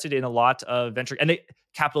they invested in a lot of venture and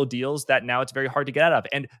capital deals that now it's very hard to get out of.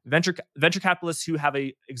 And venture capitalists who have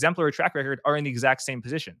a exemplary track record are in the exact same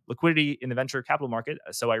position. Liquidity in the venture capital market,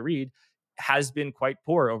 so I read, has been quite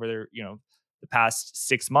poor over the past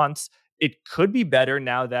 6 months. It could be better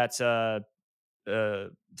now that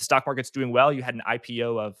the stock market's doing well. You had an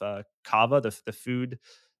IPO of Kava, the food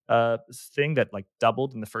thing that like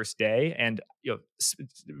doubled in the first day, and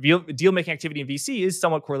deal making activity in VC is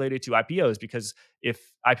somewhat correlated to IPOs, because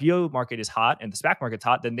if IPO market is hot and the SPAC market's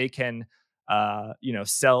hot, then they can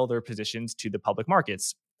sell their positions to the public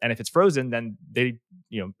markets. And if it's frozen, then they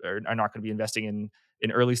are not going to be investing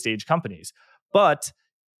in early stage companies. But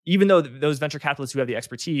even though those venture capitalists who have the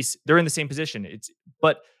expertise, they're in the same position.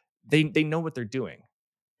 But they know what they're doing,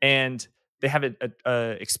 and they have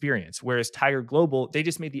a experience. Whereas Tiger Global, they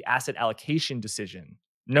just made the asset allocation decision,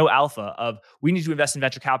 no alpha, of we need to invest in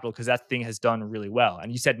venture capital because that thing has done really well.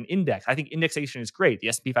 And you said an index. I think indexation is great. The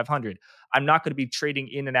S&P 500. I'm not going to be trading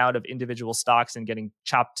in and out of individual stocks and getting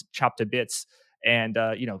chopped to bits. And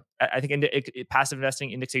I think passive investing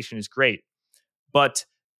indexation is great, but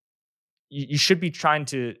you should be trying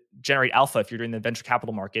to generate alpha if you're doing the venture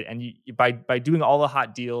capital market. And by doing all the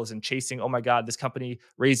hot deals and chasing, oh my God, this company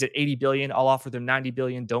raised at 80 billion, I'll offer them 90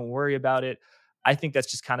 billion. Don't worry about it. I think that's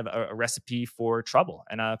just kind of a recipe for trouble.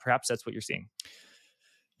 And perhaps that's what you're seeing.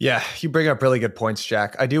 Yeah, you bring up really good points,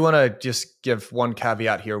 Jack. I do want to just give one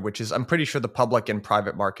caveat here, which is I'm pretty sure the public and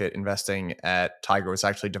private market investing at Tiger was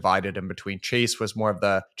actually divided in between. Chase was more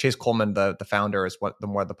of Chase Coleman, the founder, is the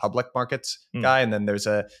more the public markets guy. And then there's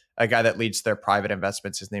a guy that leads their private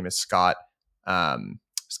investments. His name is Scott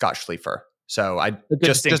Schleifer. So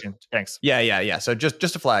just thanks. Yeah. So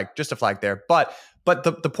just a flag there. But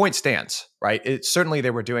the point stands, right? Certainly they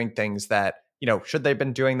were doing things that, should they have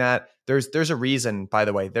been doing that? There's a reason, by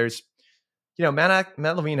the way. There's, Matt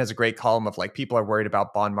Levine has a great column of like, people are worried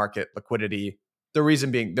about bond market liquidity. The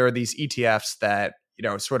reason being, there are these ETFs that,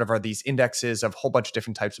 sort of are these indexes of a whole bunch of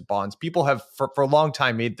different types of bonds. People have for a long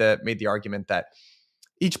time made the argument that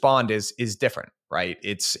each bond is different, right?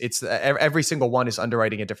 It's every single one is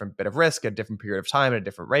underwriting a different bit of risk, a different period of time, at a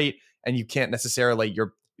different rate, and you can't necessarily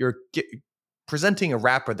you're presenting a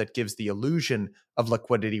wrapper that gives the illusion of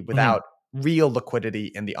liquidity without real liquidity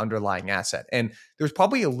in the underlying asset. And there's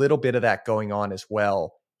probably a little bit of that going on as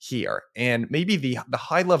well here. And maybe the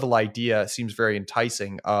high level idea seems very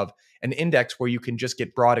enticing of an index where you can just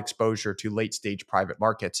get broad exposure to late stage private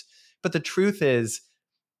markets. But the truth is,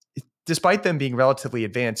 despite them being relatively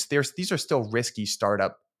advanced, these are still risky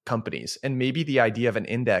startup companies. And maybe the idea of an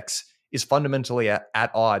index is fundamentally at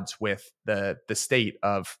odds with the state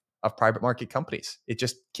of private market companies. It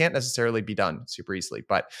just can't necessarily be done super easily.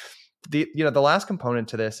 But the last component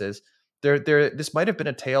to this is this might have been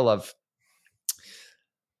a tale of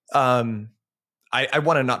I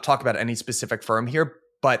want to not talk about any specific firm here,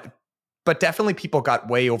 but definitely people got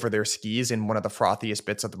way over their skis in one of the frothiest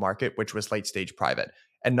bits of the market, which was late stage private.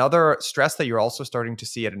 Another stress that you're also starting to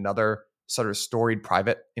see at another sort of storied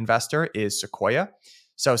private investor is Sequoia.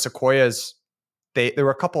 So Sequoia's there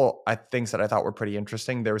were a couple things that I thought were pretty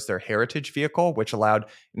interesting. There was their heritage vehicle, which allowed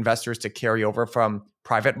investors to carry over from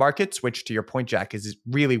private markets, which, to your point, Jack, is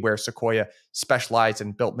really where Sequoia specialized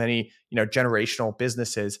and built many, generational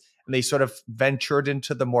businesses. And they sort of ventured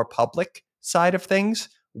into the more public side of things,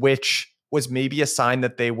 which was maybe a sign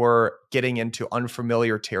that they were getting into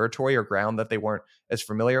unfamiliar territory or ground that they weren't as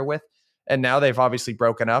familiar with. And now they've obviously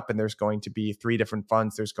broken up, and there's going to be 3 different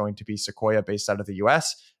funds. There's going to be Sequoia based out of the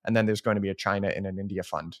US, and then there's going to be a China and an India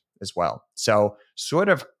fund as well. So sort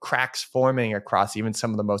of cracks forming across even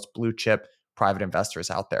some of the most blue chip private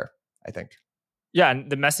investors out there, I think. Yeah, and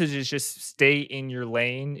the message is just stay in your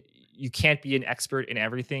lane. You can't be an expert in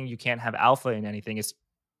everything. You can't have alpha in anything.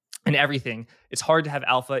 It's hard to have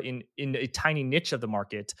alpha in a tiny niche of the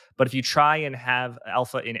market. But if you try and have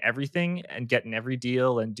alpha in everything and get in every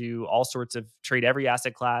deal and do all sorts of trade every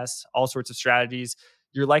asset class, all sorts of strategies,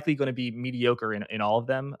 you're likely going to be mediocre in all of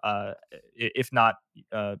them, if not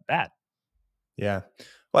bad. Yeah.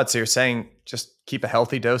 So you're saying just keep a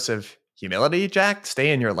healthy dose of humility, Jack?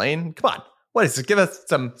 Stay in your lane? Come on. What is it? Give us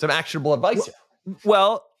some actionable advice.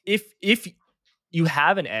 Well, if you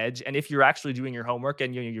have an edge. And if you're actually doing your homework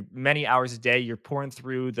and you're many hours a day, you're pouring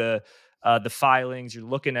through the filings, you're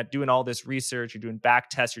looking at doing all this research, you're doing back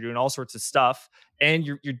tests, you're doing all sorts of stuff, and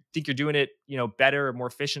you think you're doing it, better or more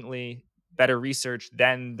efficiently, better research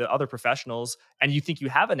than the other professionals, and you think you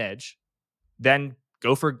have an edge, then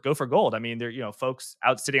go for gold. I mean, there, folks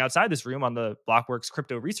sitting outside this room on the Blockworks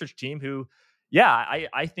crypto research team who,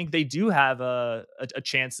 I think they do have a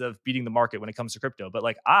chance of beating the market when it comes to crypto. But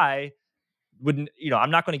like, I wouldn't,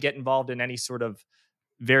 I'm not going to get involved in any sort of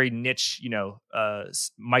very niche,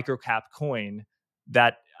 micro cap coin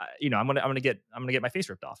that, I'm gonna get my face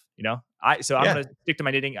ripped off. I'm gonna stick to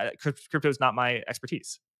my knitting. Crypto is not my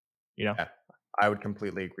expertise. Yeah, I would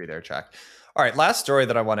completely agree there, Jack. All right, last story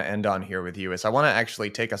that I want to end on here with you is I want to actually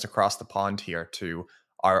take us across the pond here to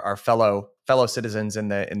our fellow citizens in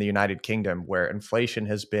the United Kingdom, where inflation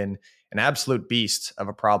has been an absolute beast of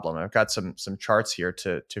a problem. I've got some charts here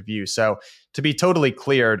to view. So to be totally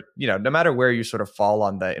clear, no matter where you sort of fall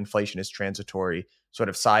on the inflation is transitory sort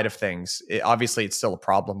of side of things, obviously it's still a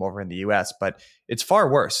problem over in the US, but it's far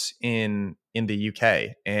worse in the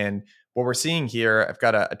UK. And what we're seeing here, I've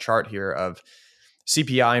got a chart here of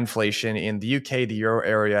CPI inflation in the UK, the Euro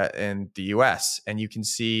area, and the US. And you can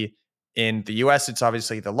see in the US, it's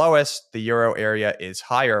obviously the lowest. The Euro area is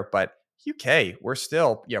higher, but UK, we're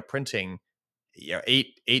still printing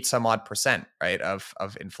eight some odd percent, right, of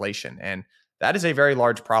inflation, and that is a very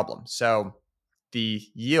large problem. So the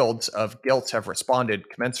yields of gilts have responded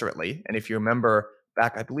commensurately. And if you remember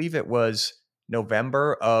back, I believe it was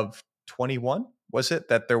November of 21, was it,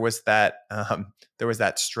 that there was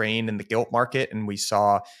that strain in the gilt market, and we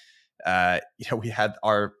saw we had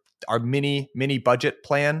our mini budget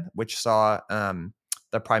plan, which saw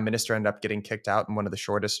the prime minister end up getting kicked out in one of the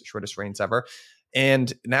shortest reigns ever.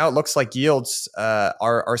 And now it looks like yields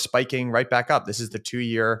are spiking right back up. This is the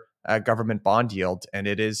 2-year government bond yield, and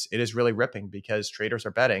it is really ripping because traders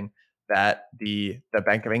are betting that the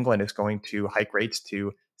Bank of England is going to hike rates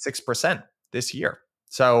to 6% this year.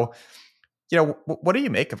 So, what do you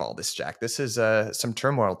make of all this, Jack? This is some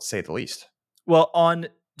turmoil, to say the least. Well, on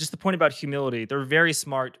just the point about humility, they're very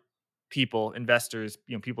smart people, investors,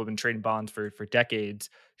 people have been trading bonds for decades,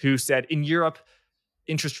 who said in Europe,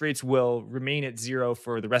 interest rates will remain at zero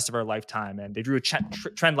for the rest of our lifetime. And they drew a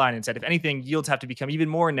trend line and said, if anything, yields have to become even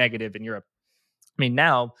more negative in Europe. I mean,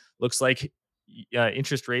 now looks like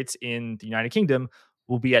interest rates in the United Kingdom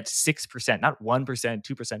will be at 6%, not 1%,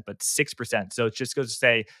 2%, but 6%. So it just goes to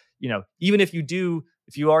say, even if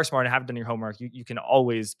you are smart and have done your homework, you can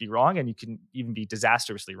always be wrong, and you can even be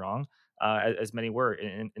disastrously wrong, as many were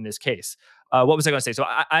in this case. What was I going to say? So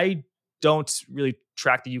I don't really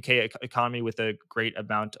track the UK economy with a great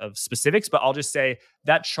amount of specifics, but I'll just say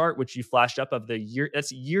that chart which you flashed up of the year,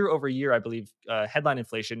 that's year over year, I believe, headline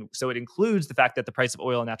inflation. So it includes the fact that the price of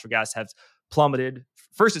oil and natural gas has plummeted.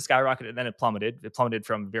 First it skyrocketed, and then it plummeted. It plummeted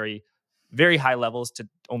from very, very high levels to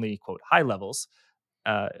only, quote, high levels.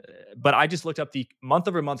 But I just looked up the month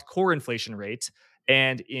over month core inflation rate,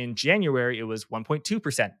 and in January it was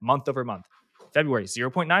 1.2% month over month. February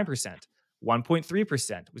 0.9%.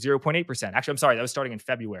 1.3%, 0.8%. Actually, I'm sorry, that was starting in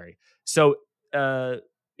February. So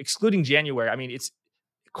excluding January, I mean, it's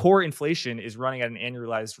core inflation is running at an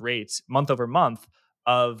annualized rate month over month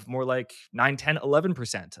of more like 9, 10,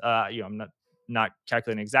 11%. I'm not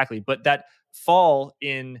calculating exactly, but that fall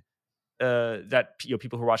in that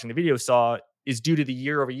people who are watching the video saw is due to the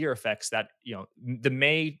year over year effects that the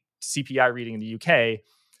May CPI reading in the UK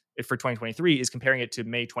for 2023 is comparing it to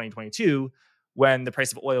May 2022, when the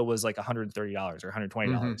price of oil was like $130 or $120.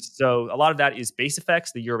 Mm-hmm. So a lot of that is base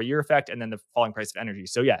effects, the year over year effect, and then the falling price of energy.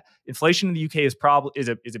 So yeah, inflation in the UK is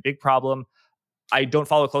a big problem. I don't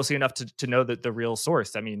follow closely enough to know that the real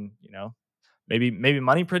source. I mean, maybe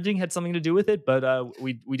money printing had something to do with it, but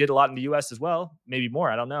we did a lot in the US as well, maybe more,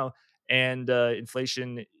 I don't know. And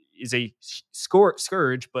inflation is a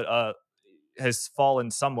scourge, but has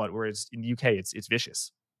fallen somewhat, whereas in the UK it's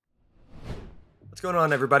vicious. What's going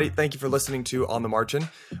on, everybody? Thank you for listening to On the Margin.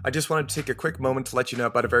 I just wanted to take a quick moment to let you know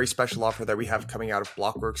about a very special offer that we have coming out of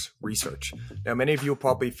Blockworks Research. Now, many of you will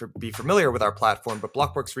probably be familiar with our platform, but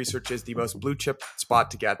Blockworks Research is the most blue chip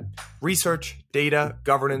spot to get research, data,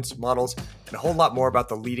 governance, models, and a whole lot more about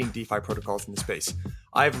the leading DeFi protocols in the space.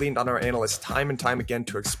 I've leaned on our analysts time and time again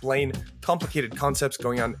to explain complicated concepts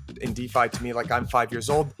going on in DeFi to me like I'm 5 years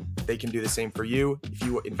old. They can do the same for you. If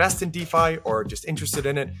you invest in DeFi or are just interested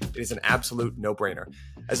in it, it is an absolute no-brainer.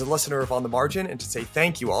 As a listener of On the Margin, and to say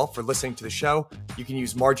thank you all for listening to the show, you can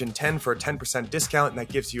use Margin 10 for a 10% discount, and that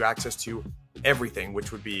gives you access to everything,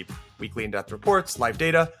 which would be weekly in-depth reports, live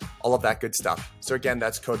data, all of that good stuff. So again,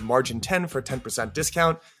 that's code Margin 10 for a 10%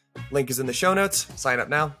 discount. Link is in the show notes. Sign up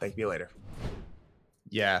now. Thank you later.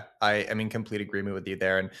 Yeah, I'm in complete agreement with you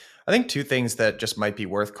there. And I think two things that just might be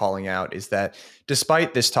worth calling out is that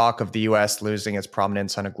despite this talk of the US losing its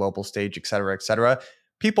prominence on a global stage, et cetera,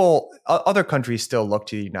 other countries still look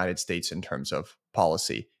to the United States in terms of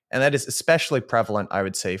policy. And that is especially prevalent, I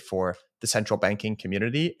would say, for the central banking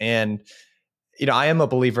community. And, I am a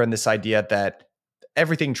believer in this idea that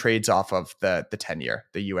everything trades off of the 10-year,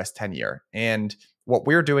 the US 10-year. And what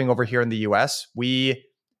we're doing over here in the US, you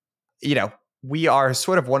know, we are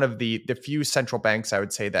sort of one of the few central banks, I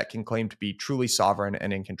would say, that can claim to be truly sovereign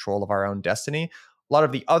and in control of our own destiny. A lot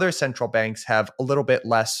of the other central banks have a little bit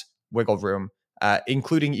less wiggle room,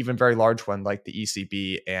 including even very large one like the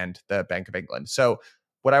ECB and the Bank of England. So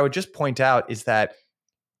what I would just point out is that,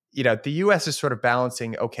 the US is sort of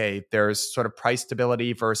balancing, okay, there's sort of price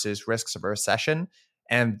stability versus risks of a recession.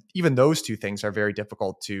 And even those two things are very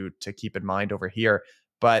difficult to keep in mind over here.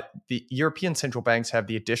 But the European central banks have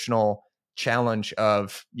the additional challenge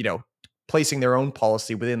of, placing their own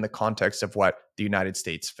policy within the context of what the United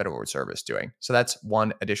States Federal Reserve is doing. So that's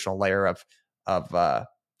one additional layer of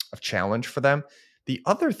challenge for them. The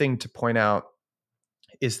other thing to point out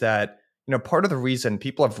is that, part of the reason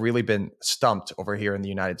people have really been stumped over here in the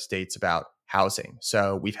United States about housing.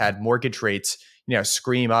 So we've had mortgage rates,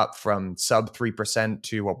 scream up from sub 3%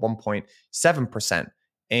 to 1.7%.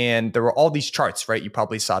 And there were all these charts, right? You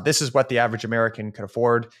probably saw this is what the average American could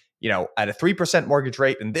afford, at a 3% mortgage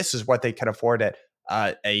rate, and this is what they can afford at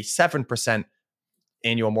a 7%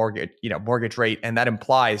 annual mortgage rate. And that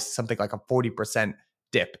implies something like a 40%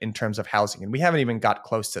 dip in terms of housing. And we haven't even got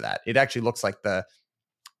close to that. It actually looks like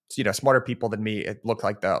smarter people than me, it looked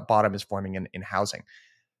like the bottom is forming in housing.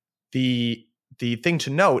 The thing to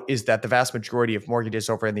note is that the vast majority of mortgages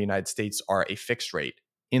over in the United States are a fixed rate.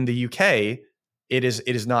 In the UK, it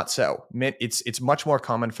is not so. It's much more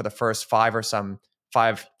common for the first five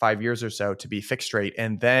years or so to be fixed rate,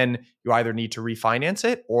 and then you either need to refinance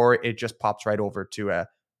it or it just pops right over to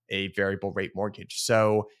a variable rate mortgage.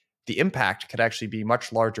 So the impact could actually be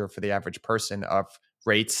much larger for the average person of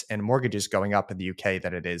rates and mortgages going up in the UK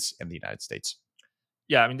than it is in the United States.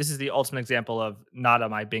 Yeah, I mean, this is the ultimate example of not on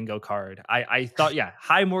my bingo card. I thought, yeah,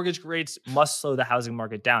 high mortgage rates must slow the housing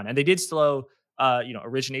market down, and they did slow,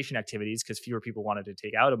 origination activities because fewer people wanted to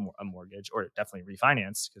take out a mortgage or definitely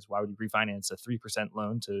refinance. Because why would you refinance a 3%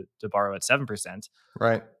 loan to borrow at 7%?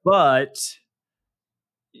 Right. But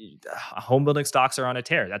home building stocks are on a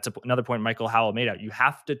tear. That's another point Michael Howell made out. You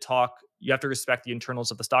have to respect the internals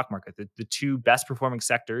of the stock market. The two best performing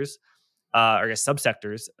sectors, or I guess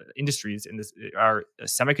subsectors, industries in this are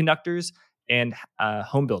semiconductors and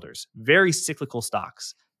home builders. Very cyclical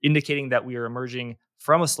stocks, indicating that we are emerging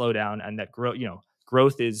from a slowdown and that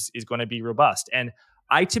growth is going to be robust. And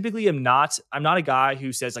I typically I'm not a guy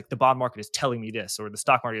who says like the bond market is telling me this or the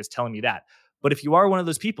stock market is telling me that. But if you are one of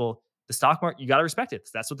those people, the stock market, you got to respect it.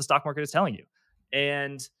 That's what the stock market is telling you.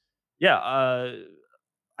 And yeah,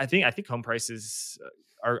 I think home prices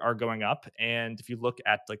are going up. And if you look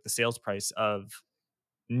at like the sales price of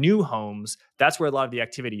new homes, that's where a lot of the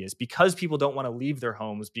activity is, because people don't want to leave their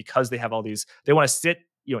homes because they have all these, they want to sit,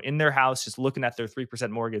 in their house, just looking at their 3%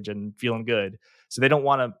 mortgage and feeling good. So they don't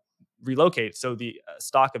want to relocate. So the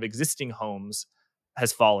stock of existing homes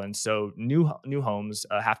has fallen. So new homes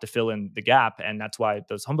have to fill in the gap. And that's why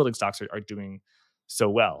those home building stocks are doing so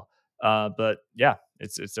well. But yeah,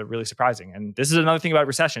 it's a really surprising. And this is another thing about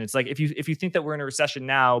recession. It's like if you think that we're in a recession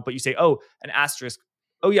now, but you say, oh, an asterisk,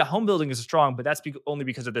 oh yeah, home building is strong, but that's only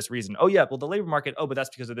because of this reason. Oh yeah, well the labor market, oh, but that's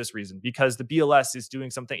because of this reason, because the BLS is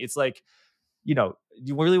doing something. It's like, you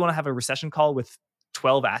really want to have a recession call with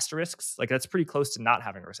 12 asterisks? Like that's pretty close to not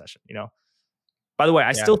having a recession. By the way,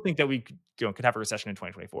 I still think that we could have a recession in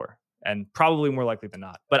 2024, and probably more likely than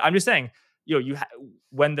not. But I'm just saying,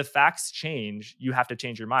 when the facts change, you have to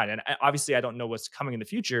change your mind. And obviously, I don't know what's coming in the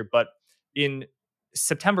future, but in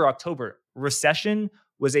September, October, recession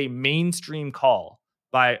was a mainstream call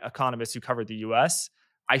by economists who covered the U.S.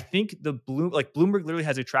 I think Bloomberg literally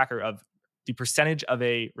has a tracker of the percentage of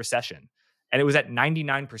a recession, and it was at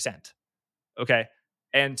 99%. Okay.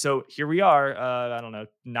 And so here we are, I don't know,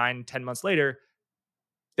 9-10 months later,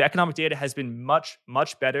 the economic data has been much,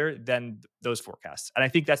 much better than those forecasts. And I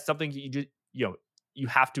think that's something you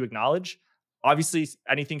have to acknowledge. Obviously,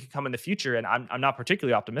 anything can come in the future, and I'm not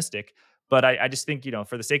particularly optimistic, but I just think,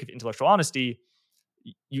 for the sake of intellectual honesty,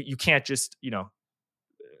 you can't just,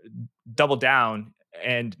 double down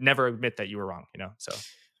and never admit that you were wrong, so.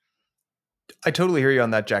 I totally hear you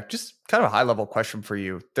on that, Jack. Just kind of a high level question for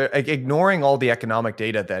you. Ignoring all the economic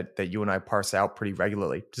data that you and I parse out pretty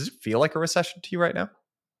regularly, does it feel like a recession to you right now?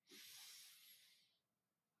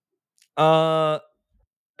 Uh,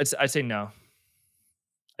 I'd say no.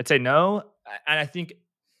 I'd say no, and I think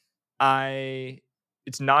I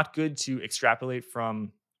it's not good to extrapolate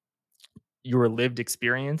from your lived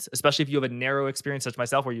experience, especially if you have a narrow experience such as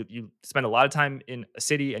myself, where you spend a lot of time in a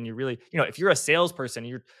city and you really, if you're a salesperson,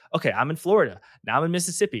 you're okay, I'm in Florida, now I'm in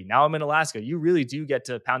Mississippi, now I'm in Alaska. You really do get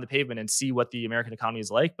to pound the pavement and see what the American economy is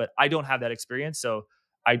like. But I don't have that experience. So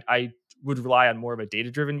I would rely on more of a data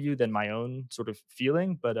driven view than my own sort of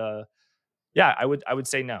feeling. But yeah, I would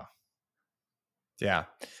say no. Yeah.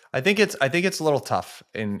 I think it's a little tough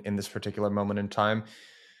in this particular moment in time.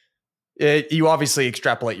 You obviously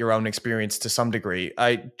extrapolate your own experience to some degree.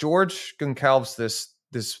 George Goncalves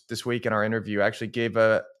this week in our interview actually gave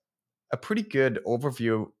a pretty good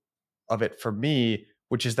overview of it for me,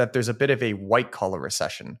 which is that there's a bit of a white collar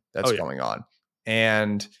recession Oh that's yeah. going on.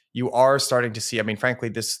 And you are starting to see, I mean, frankly,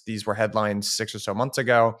 these were headlines 6 or so months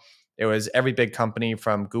ago. It was every big company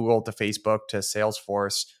from Google to Facebook to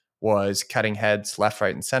Salesforce was cutting heads left,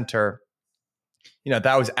 right, and center.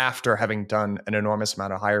 That was after having done an enormous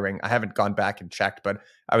amount of hiring. I haven't gone back and checked, but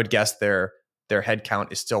I would guess their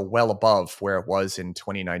headcount is still well above where it was in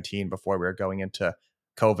 2019 before we were going into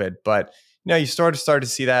COVID. But you start to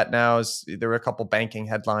see that now. There were a couple banking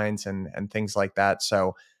headlines and things like that.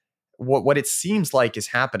 So what it seems like is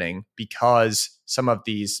happening, because some of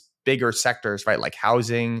these bigger sectors, right, like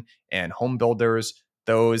housing and home builders,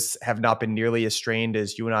 those have not been nearly as strained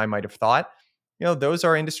as you and I might have thought. Those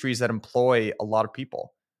are industries that employ a lot of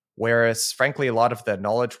people. Whereas, frankly, a lot of the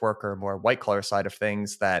knowledge worker, more white collar side of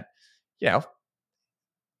things that, you know,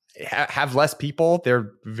 have less people,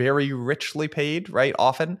 they're very richly paid, right?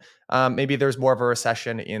 Often, maybe there's more of a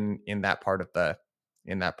recession in that part of the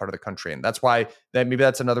country, and that's why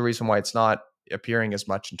that's another reason why it's not appearing as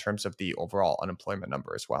much in terms of the overall unemployment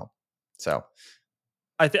number as well. So,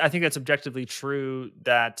 I think that's objectively true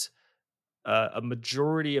that a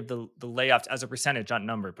majority of the layoffs, as a percentage, not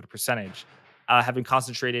number, but a percentage, have been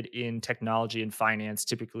concentrated in technology and finance,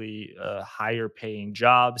 typically higher paying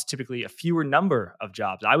jobs, typically a fewer number of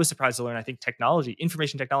jobs. I was surprised to learn, I think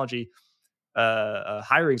information technology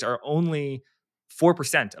hirings are only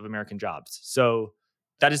 4% of American jobs. So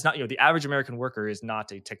that is not, the average American worker is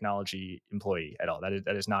not a technology employee at all.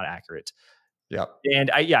 That is not accurate. yeah, And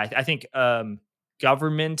I think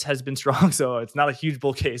government has been strong, so it's not a huge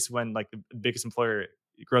bull case when like the biggest employer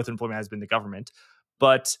growth in employment has been the government.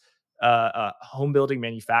 But home building,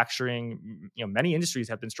 manufacturing, many industries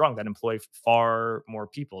have been strong that employ far more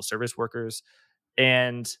people, service workers,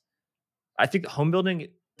 and I think home building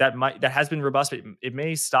that has been robust, but it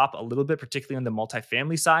may stop a little bit, particularly on the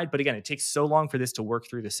multifamily side. But again, it takes so long for this to work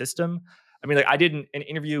through the system. I mean, like I did an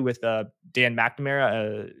interview with Dan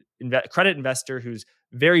McNamara, a credit investor who's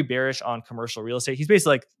very bearish on commercial real estate. He's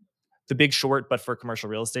basically like the Big Short, but for commercial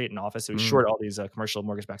real estate and office. So he's mm, short all these commercial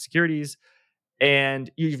mortgage-backed securities. And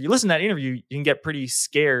if you listen to that interview, you can get pretty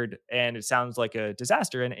scared, and it sounds like a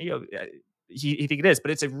disaster. And he think it is,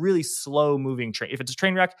 but it's a really slow moving train. If it's a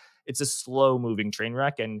train wreck, it's a slow moving train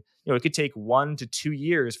wreck, and it could take 1 to 2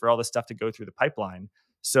 years for all this stuff to go through the pipeline.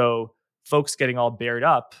 So folks getting all bared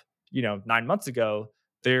up, 9 months ago,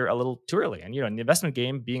 they're a little too early. And in the investment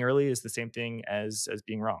game, being early is the same thing as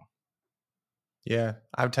being wrong. yeah,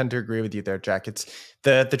 I would tend to agree with you there, Jack. It's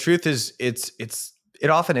the truth is it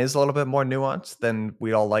often is a little bit more nuanced than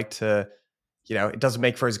we all like to. It doesn't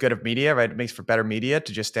make for as good of media, right? It makes for better media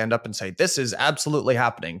to just stand up and say, this is absolutely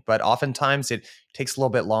happening. But oftentimes it takes a little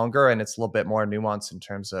bit longer and it's a little bit more nuanced in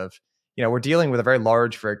terms of, we're dealing with a very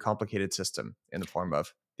large, very complicated system in the form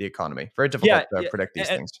of the economy. Very Yeah, difficult to yeah, predict these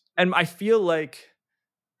things. and I feel like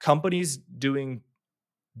companies doing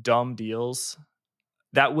dumb deals,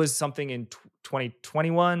 that was something in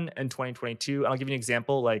 2021 and 2022. And I'll give you an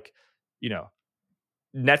example, like, you know,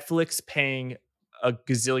 Netflix paying a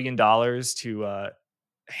gazillion dollars to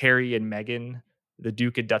Harry and Meghan, the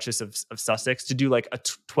Duke and Duchess of Sussex, to do like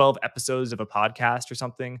 12 episodes of a podcast or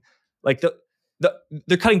something. Like the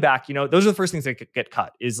they're cutting back. Those are the first things that get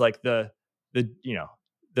cut. Is like the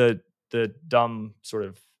the the dumb sort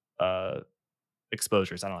of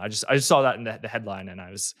exposures. I don't know. I just saw that in the headline, and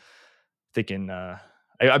I was thinking.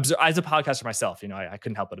 As a podcaster myself, I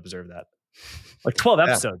couldn't help but observe that. Like 12 Yeah.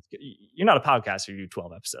 episodes. You're not a podcaster. You do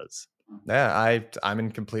 12 episodes. Yeah, I'm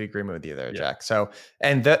in complete agreement with you there, Yeah. Jack. So,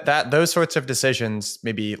 and that those sorts of decisions,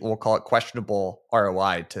 maybe we'll call it questionable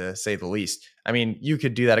ROI to say the least. I mean, you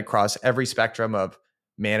could do that across every spectrum of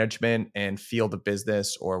management and field of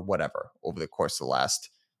business or whatever over the course of the last,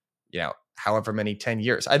 however many 10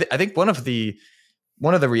 years. I think one of the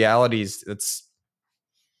realities that's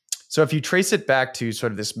so if you trace it back to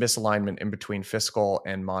sort of this misalignment in between fiscal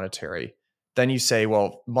and monetary, then you say,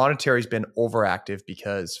 well, monetary's been overactive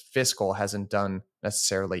because fiscal hasn't done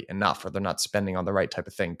necessarily enough, or they're not spending on the right type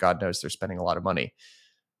of thing. God knows they're spending a lot of money.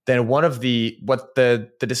 Then what the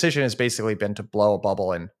decision has basically been to blow a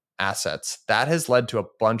bubble in assets. That has led to a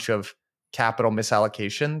bunch of capital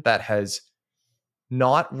misallocation that has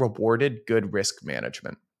not rewarded good risk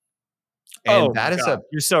management. And Oh my that is God,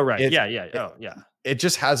 you're so right. it, Yeah, yeah. it, Oh yeah. it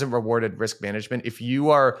just hasn't rewarded risk management. If you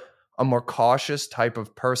are a more cautious type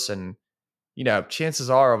of person, chances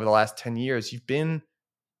are over the last 10 years, you've been,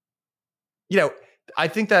 I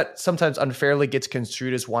think that sometimes unfairly gets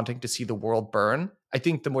construed as wanting to see the world burn. I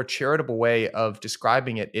think the more charitable way of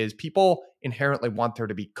describing it is people inherently want there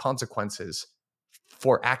to be consequences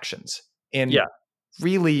for actions. And Yeah.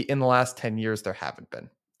 really, in the last 10 years, there haven't been.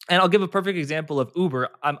 And I'll give a perfect example of Uber.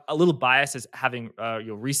 I'm a little biased as having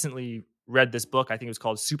recently read this book. I think it was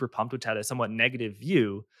called Super Pumped, which had a somewhat negative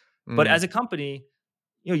view. But Mm. as a company,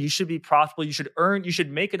 you should be profitable. You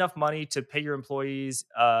should make enough money to pay your employees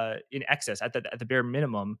in excess at the bare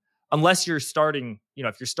minimum. Unless you're starting,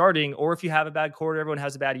 if you're starting, or if you have a bad quarter, everyone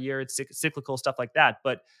has a bad year. It's cyclical stuff like that.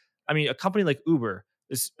 But I mean, a company like Uber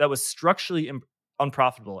that was structurally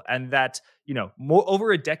unprofitable, and that more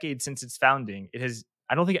over a decade since its founding, it has.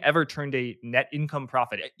 I don't think it ever turned a net income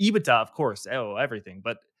profit. EBITDA, of course, everything.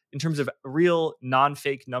 But in terms of real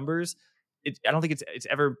non-fake numbers, I don't think it's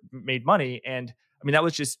ever made money. And I mean, that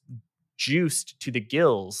was just juiced to the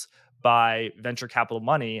gills by venture capital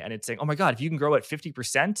money. And it's saying, oh my God, if you can grow at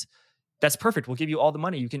 50%, that's perfect. We'll give you all the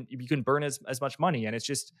money. You can burn as much money. And it's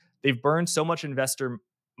just, they've burned so much investor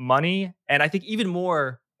money. And I think even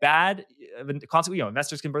more bad consequences,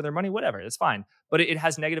 investors can burn their money, whatever, it's fine. But it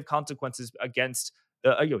has negative consequences against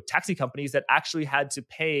the taxi companies that actually had to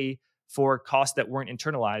pay for costs that weren't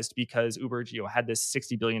internalized because Uber had this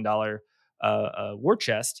 $60 billion war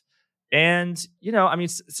chest. And I mean,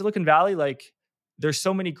 Silicon Valley, like, there's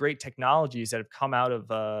so many great technologies that have come out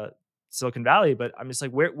of Silicon Valley, but I'm just like,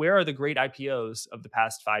 where are the great IPOs of the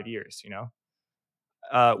past 5 years?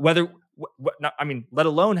 I mean, let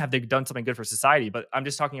alone have they done something good for society, but I'm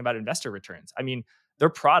just talking about investor returns. I mean, their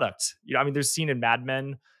product, I mean, there's scene in Mad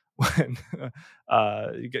Men when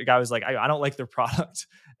a guy was like, I don't like their product.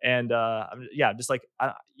 And just like,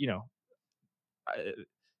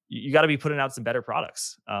 you got to be putting out some better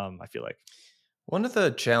products. I feel like one of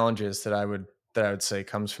the challenges that I would say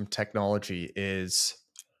comes from technology is,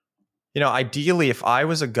 ideally, if I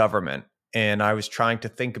was a government and I was trying to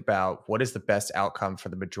think about what is the best outcome for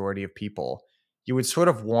the majority of people, you would sort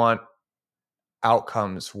of want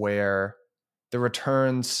outcomes where the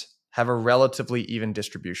returns have a relatively even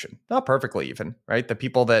distribution, not perfectly even, right? The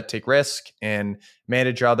people that take risk and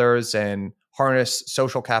manage others and harness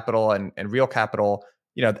social capital and real capital,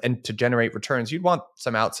 and to generate returns, you'd want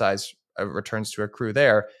some outsized returns to accrue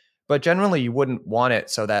there. But generally, you wouldn't want it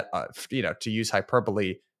so that, to use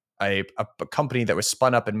hyperbole, a company that was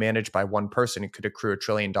spun up and managed by one person could accrue $1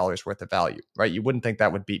 trillion worth of value, right? You wouldn't think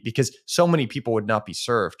that would be, because so many people would not be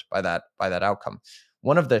served by that outcome.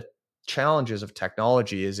 One of the challenges of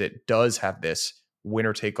technology is it does have this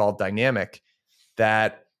winner take all dynamic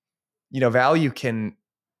that, value can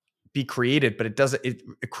be created, but it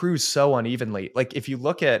accrues so unevenly. Like if you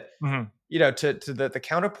look at, to the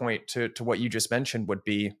counterpoint to what you just mentioned would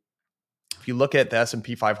be, if you look at the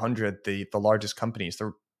S&P 500, the largest companies,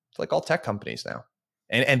 they're like all tech companies now.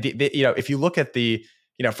 And if you look at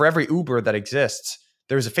for every Uber that exists,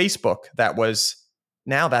 there's a Facebook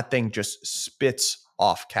now that thing just spits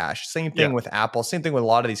off cash. Same thing with Apple, same thing with a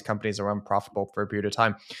lot of these companies that are unprofitable for a period of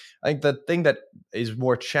time. I think the thing that is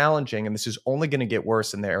more challenging, and this is only going to get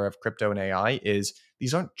worse in the era of crypto and AI, is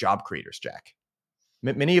these aren't job creators, Jack.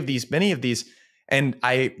 Many of these, and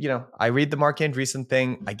I read the Mark Andreessen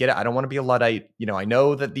thing. I get it. I don't want to be a Luddite. I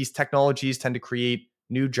know that these technologies tend to create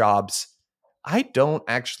new jobs. I don't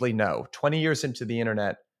actually know. 20 years into the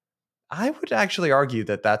internet, I would actually argue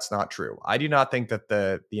that that's not true. I do not think that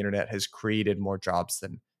the internet has created more jobs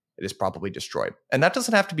than it has probably destroyed. And that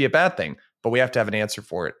doesn't have to be a bad thing, but we have to have an answer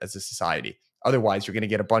for it as a society. Otherwise, you're going to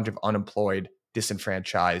get a bunch of unemployed,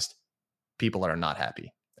 disenfranchised people that are not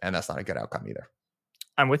happy. And that's not a good outcome either.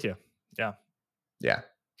 I'm with you. Yeah. Yeah.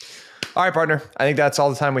 All right, partner. I think that's all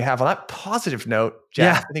the time we have on that positive note.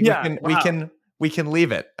 Jack, I think we can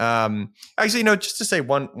leave it. Actually, just to say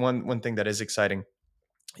one thing that is exciting.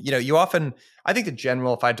 You often, I think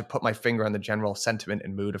if I had to put my finger on the general sentiment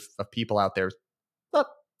and mood of people out there, not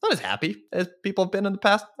as happy as people have been in the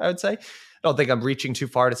past, I would say. I don't think I'm reaching too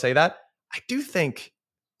far to say that. I do think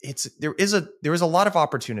there is a lot of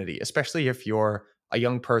opportunity, especially if you're a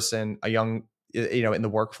young person, in the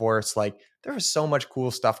workforce. Like, there is so much cool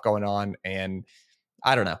stuff going on, and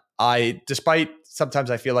I don't know. Despite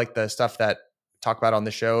sometimes I feel like the stuff that talk about on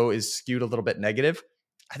the show is skewed a little bit negative,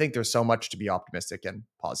 I think there's so much to be optimistic and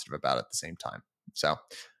positive about at the same time. So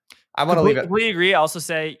I want to leave it. Completely agree. I also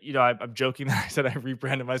say, I'm joking that I said I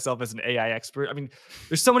rebranded myself as an AI expert. I mean,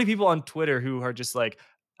 there's so many people on Twitter who are just like,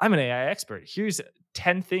 I'm an AI expert. Here's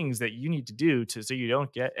 10 things that you need to do so you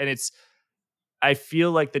don't get. And I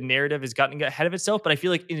feel like the narrative has gotten ahead of itself, but I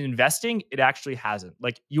feel like in investing, it actually hasn't.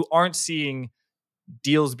 Like you aren't seeing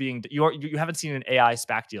deals you haven't seen an AI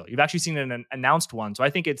SPAC deal. You've actually seen an announced one. So I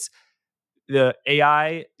think the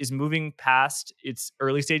AI is moving past its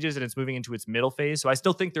early stages and it's moving into its middle phase. So I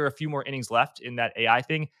still think there are a few more innings left in that AI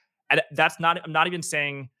thing. And I'm not even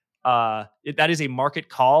saying that is a market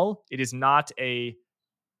call. It is not a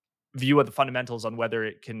view of the fundamentals on whether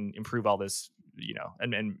it can improve all this,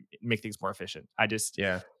 and make things more efficient.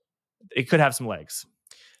 It could have some legs.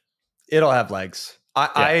 It'll have legs.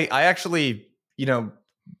 I actually,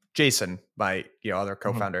 Jason, my other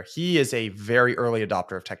co-founder, he is a very early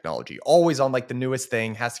adopter of technology. Always on like the newest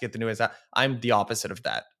thing, has to get the newest. I'm the opposite of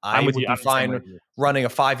that. I would be fine running a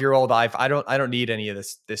 5-year-old. I don't need any of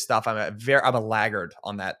this stuff. I'm a laggard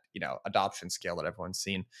on that adoption scale that everyone's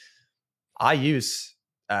seen. I use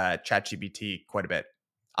ChatGPT quite a bit.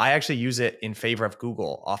 I actually use it in favor of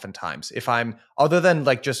Google oftentimes. If I'm other than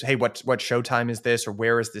like just, hey, what showtime is this or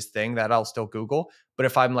where is this thing, that I'll still Google. But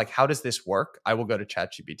if I'm like, how does this work? I will go to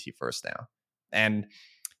ChatGPT first now. And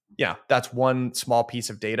that's one small piece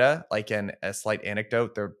of data, like a slight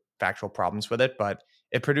anecdote. There are factual problems with it, but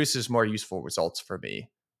it produces more useful results for me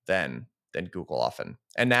than Google often.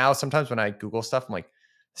 And now sometimes when I Google stuff, I'm like,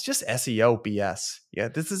 it's just SEO BS. Yeah,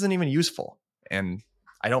 this isn't even useful. And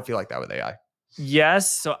I don't feel like that with AI. Yes,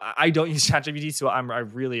 so I don't use ChatGPT, so I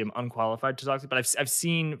really am unqualified to talk to. But I've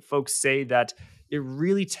seen folks say that it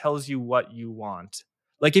really tells you what you want.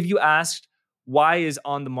 Like if you asked, why is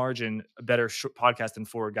On the Margin a better podcast than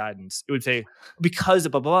Forward Guidance, it would say because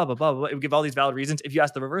of blah blah blah blah blah. It would give all these valid reasons. If you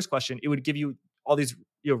ask the reverse question, it would give you all these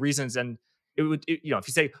reasons, and it would if you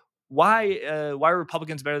say why are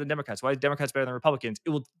Republicans better than Democrats? Why are Democrats better than Republicans?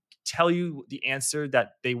 It will tell you the answer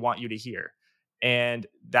that they want you to hear. And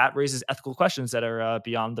that raises ethical questions that are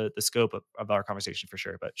beyond the scope of our conversation for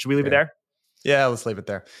sure. But should we leave it there? Yeah, let's leave it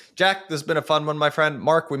there. Jack, this has been a fun one, my friend.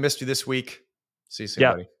 Mark, we missed you this week. See you soon,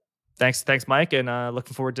 buddy. Thanks, Mike. And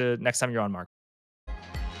looking forward to next time you're on, Mark.